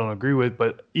stuff people don't agree with.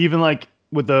 But even like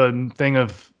with the thing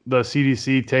of the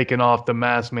CDC taking off the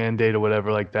mask mandate or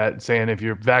whatever like that, saying if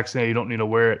you're vaccinated you don't need to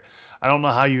wear it. I don't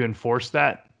know how you enforce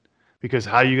that, because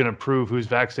how are you going to prove who's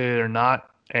vaccinated or not?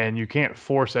 And you can't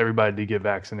force everybody to get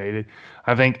vaccinated.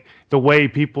 I think the way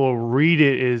people read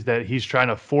it is that he's trying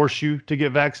to force you to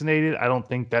get vaccinated. I don't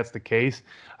think that's the case.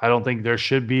 I don't think there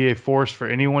should be a force for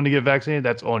anyone to get vaccinated.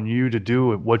 That's on you to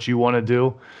do what you want to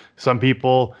do. Some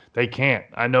people, they can't.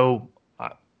 I know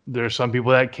there's some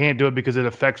people that can't do it because it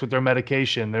affects with their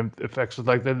medication. It affects with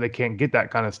like that. They can't get that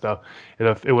kind of stuff.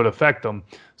 It would affect them.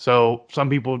 So some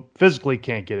people physically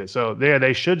can't get it. So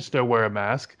they should still wear a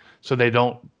mask so they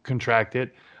don't contract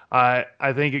it. I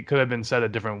think it could have been said a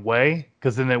different way,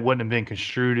 because then it wouldn't have been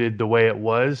construed the way it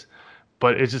was.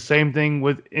 But it's the same thing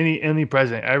with any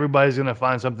president. Everybody's going to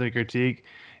find something to critique,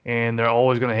 and they're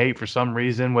always going to hate for some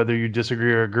reason, whether you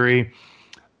disagree or agree.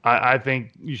 I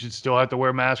think you should still have to wear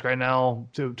a mask right now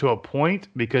to a point,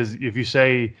 because if you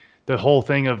say the whole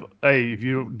thing of, hey, if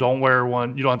you don't wear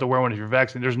one, you don't have to wear one if you're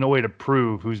vaccinated. There's no way to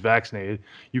prove who's vaccinated.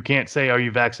 You can't say, are you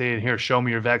vaccinated? Here, show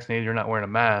me you're vaccinated. You're not wearing a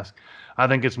mask. I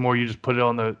think it's more you just put it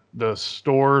on the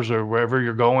stores or wherever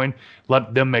you're going.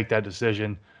 Let them make that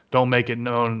decision. Don't make it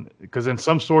known, because then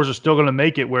some stores are still going to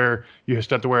make it where you just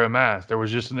have to wear a mask. There was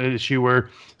just an issue where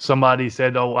somebody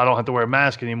said, oh, I don't have to wear a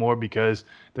mask anymore because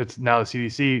that's now the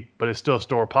CDC, but it's still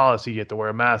store policy. You have to wear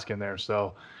a mask in there.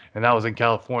 So, and that was in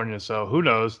California. So who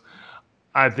knows?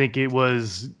 I think it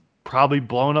was probably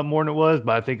blown up more than it was,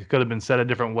 but I think it could have been said a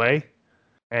different way.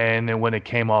 And then when it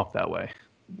came off that way.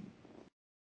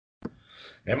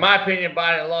 In my opinion,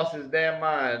 Biden lost his damn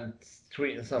mind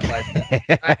tweeting something like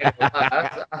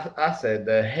that. I said,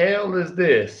 the hell is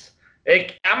this? I'm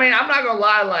not going to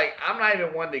lie. Like, I'm not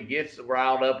even one that gets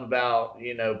riled up about,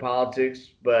 politics,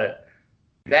 but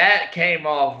that came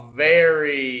off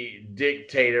very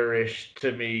dictatorish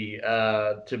to me,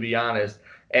 to be honest.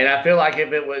 And I feel like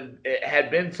if it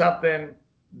had been something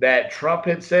that Trump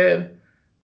had said,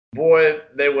 boy,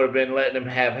 they would have been letting him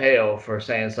have hell for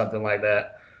saying something like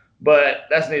that. But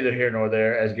that's neither here nor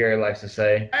there, as Gary likes to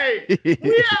say. Hey,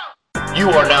 we out! You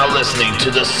are now listening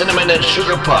to the Cinnamon and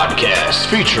Sugar Podcast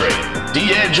featuring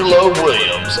D'Angelo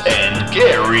Williams and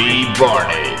Gary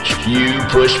Barnage. You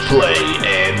push play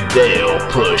and they'll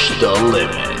push the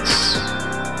limits.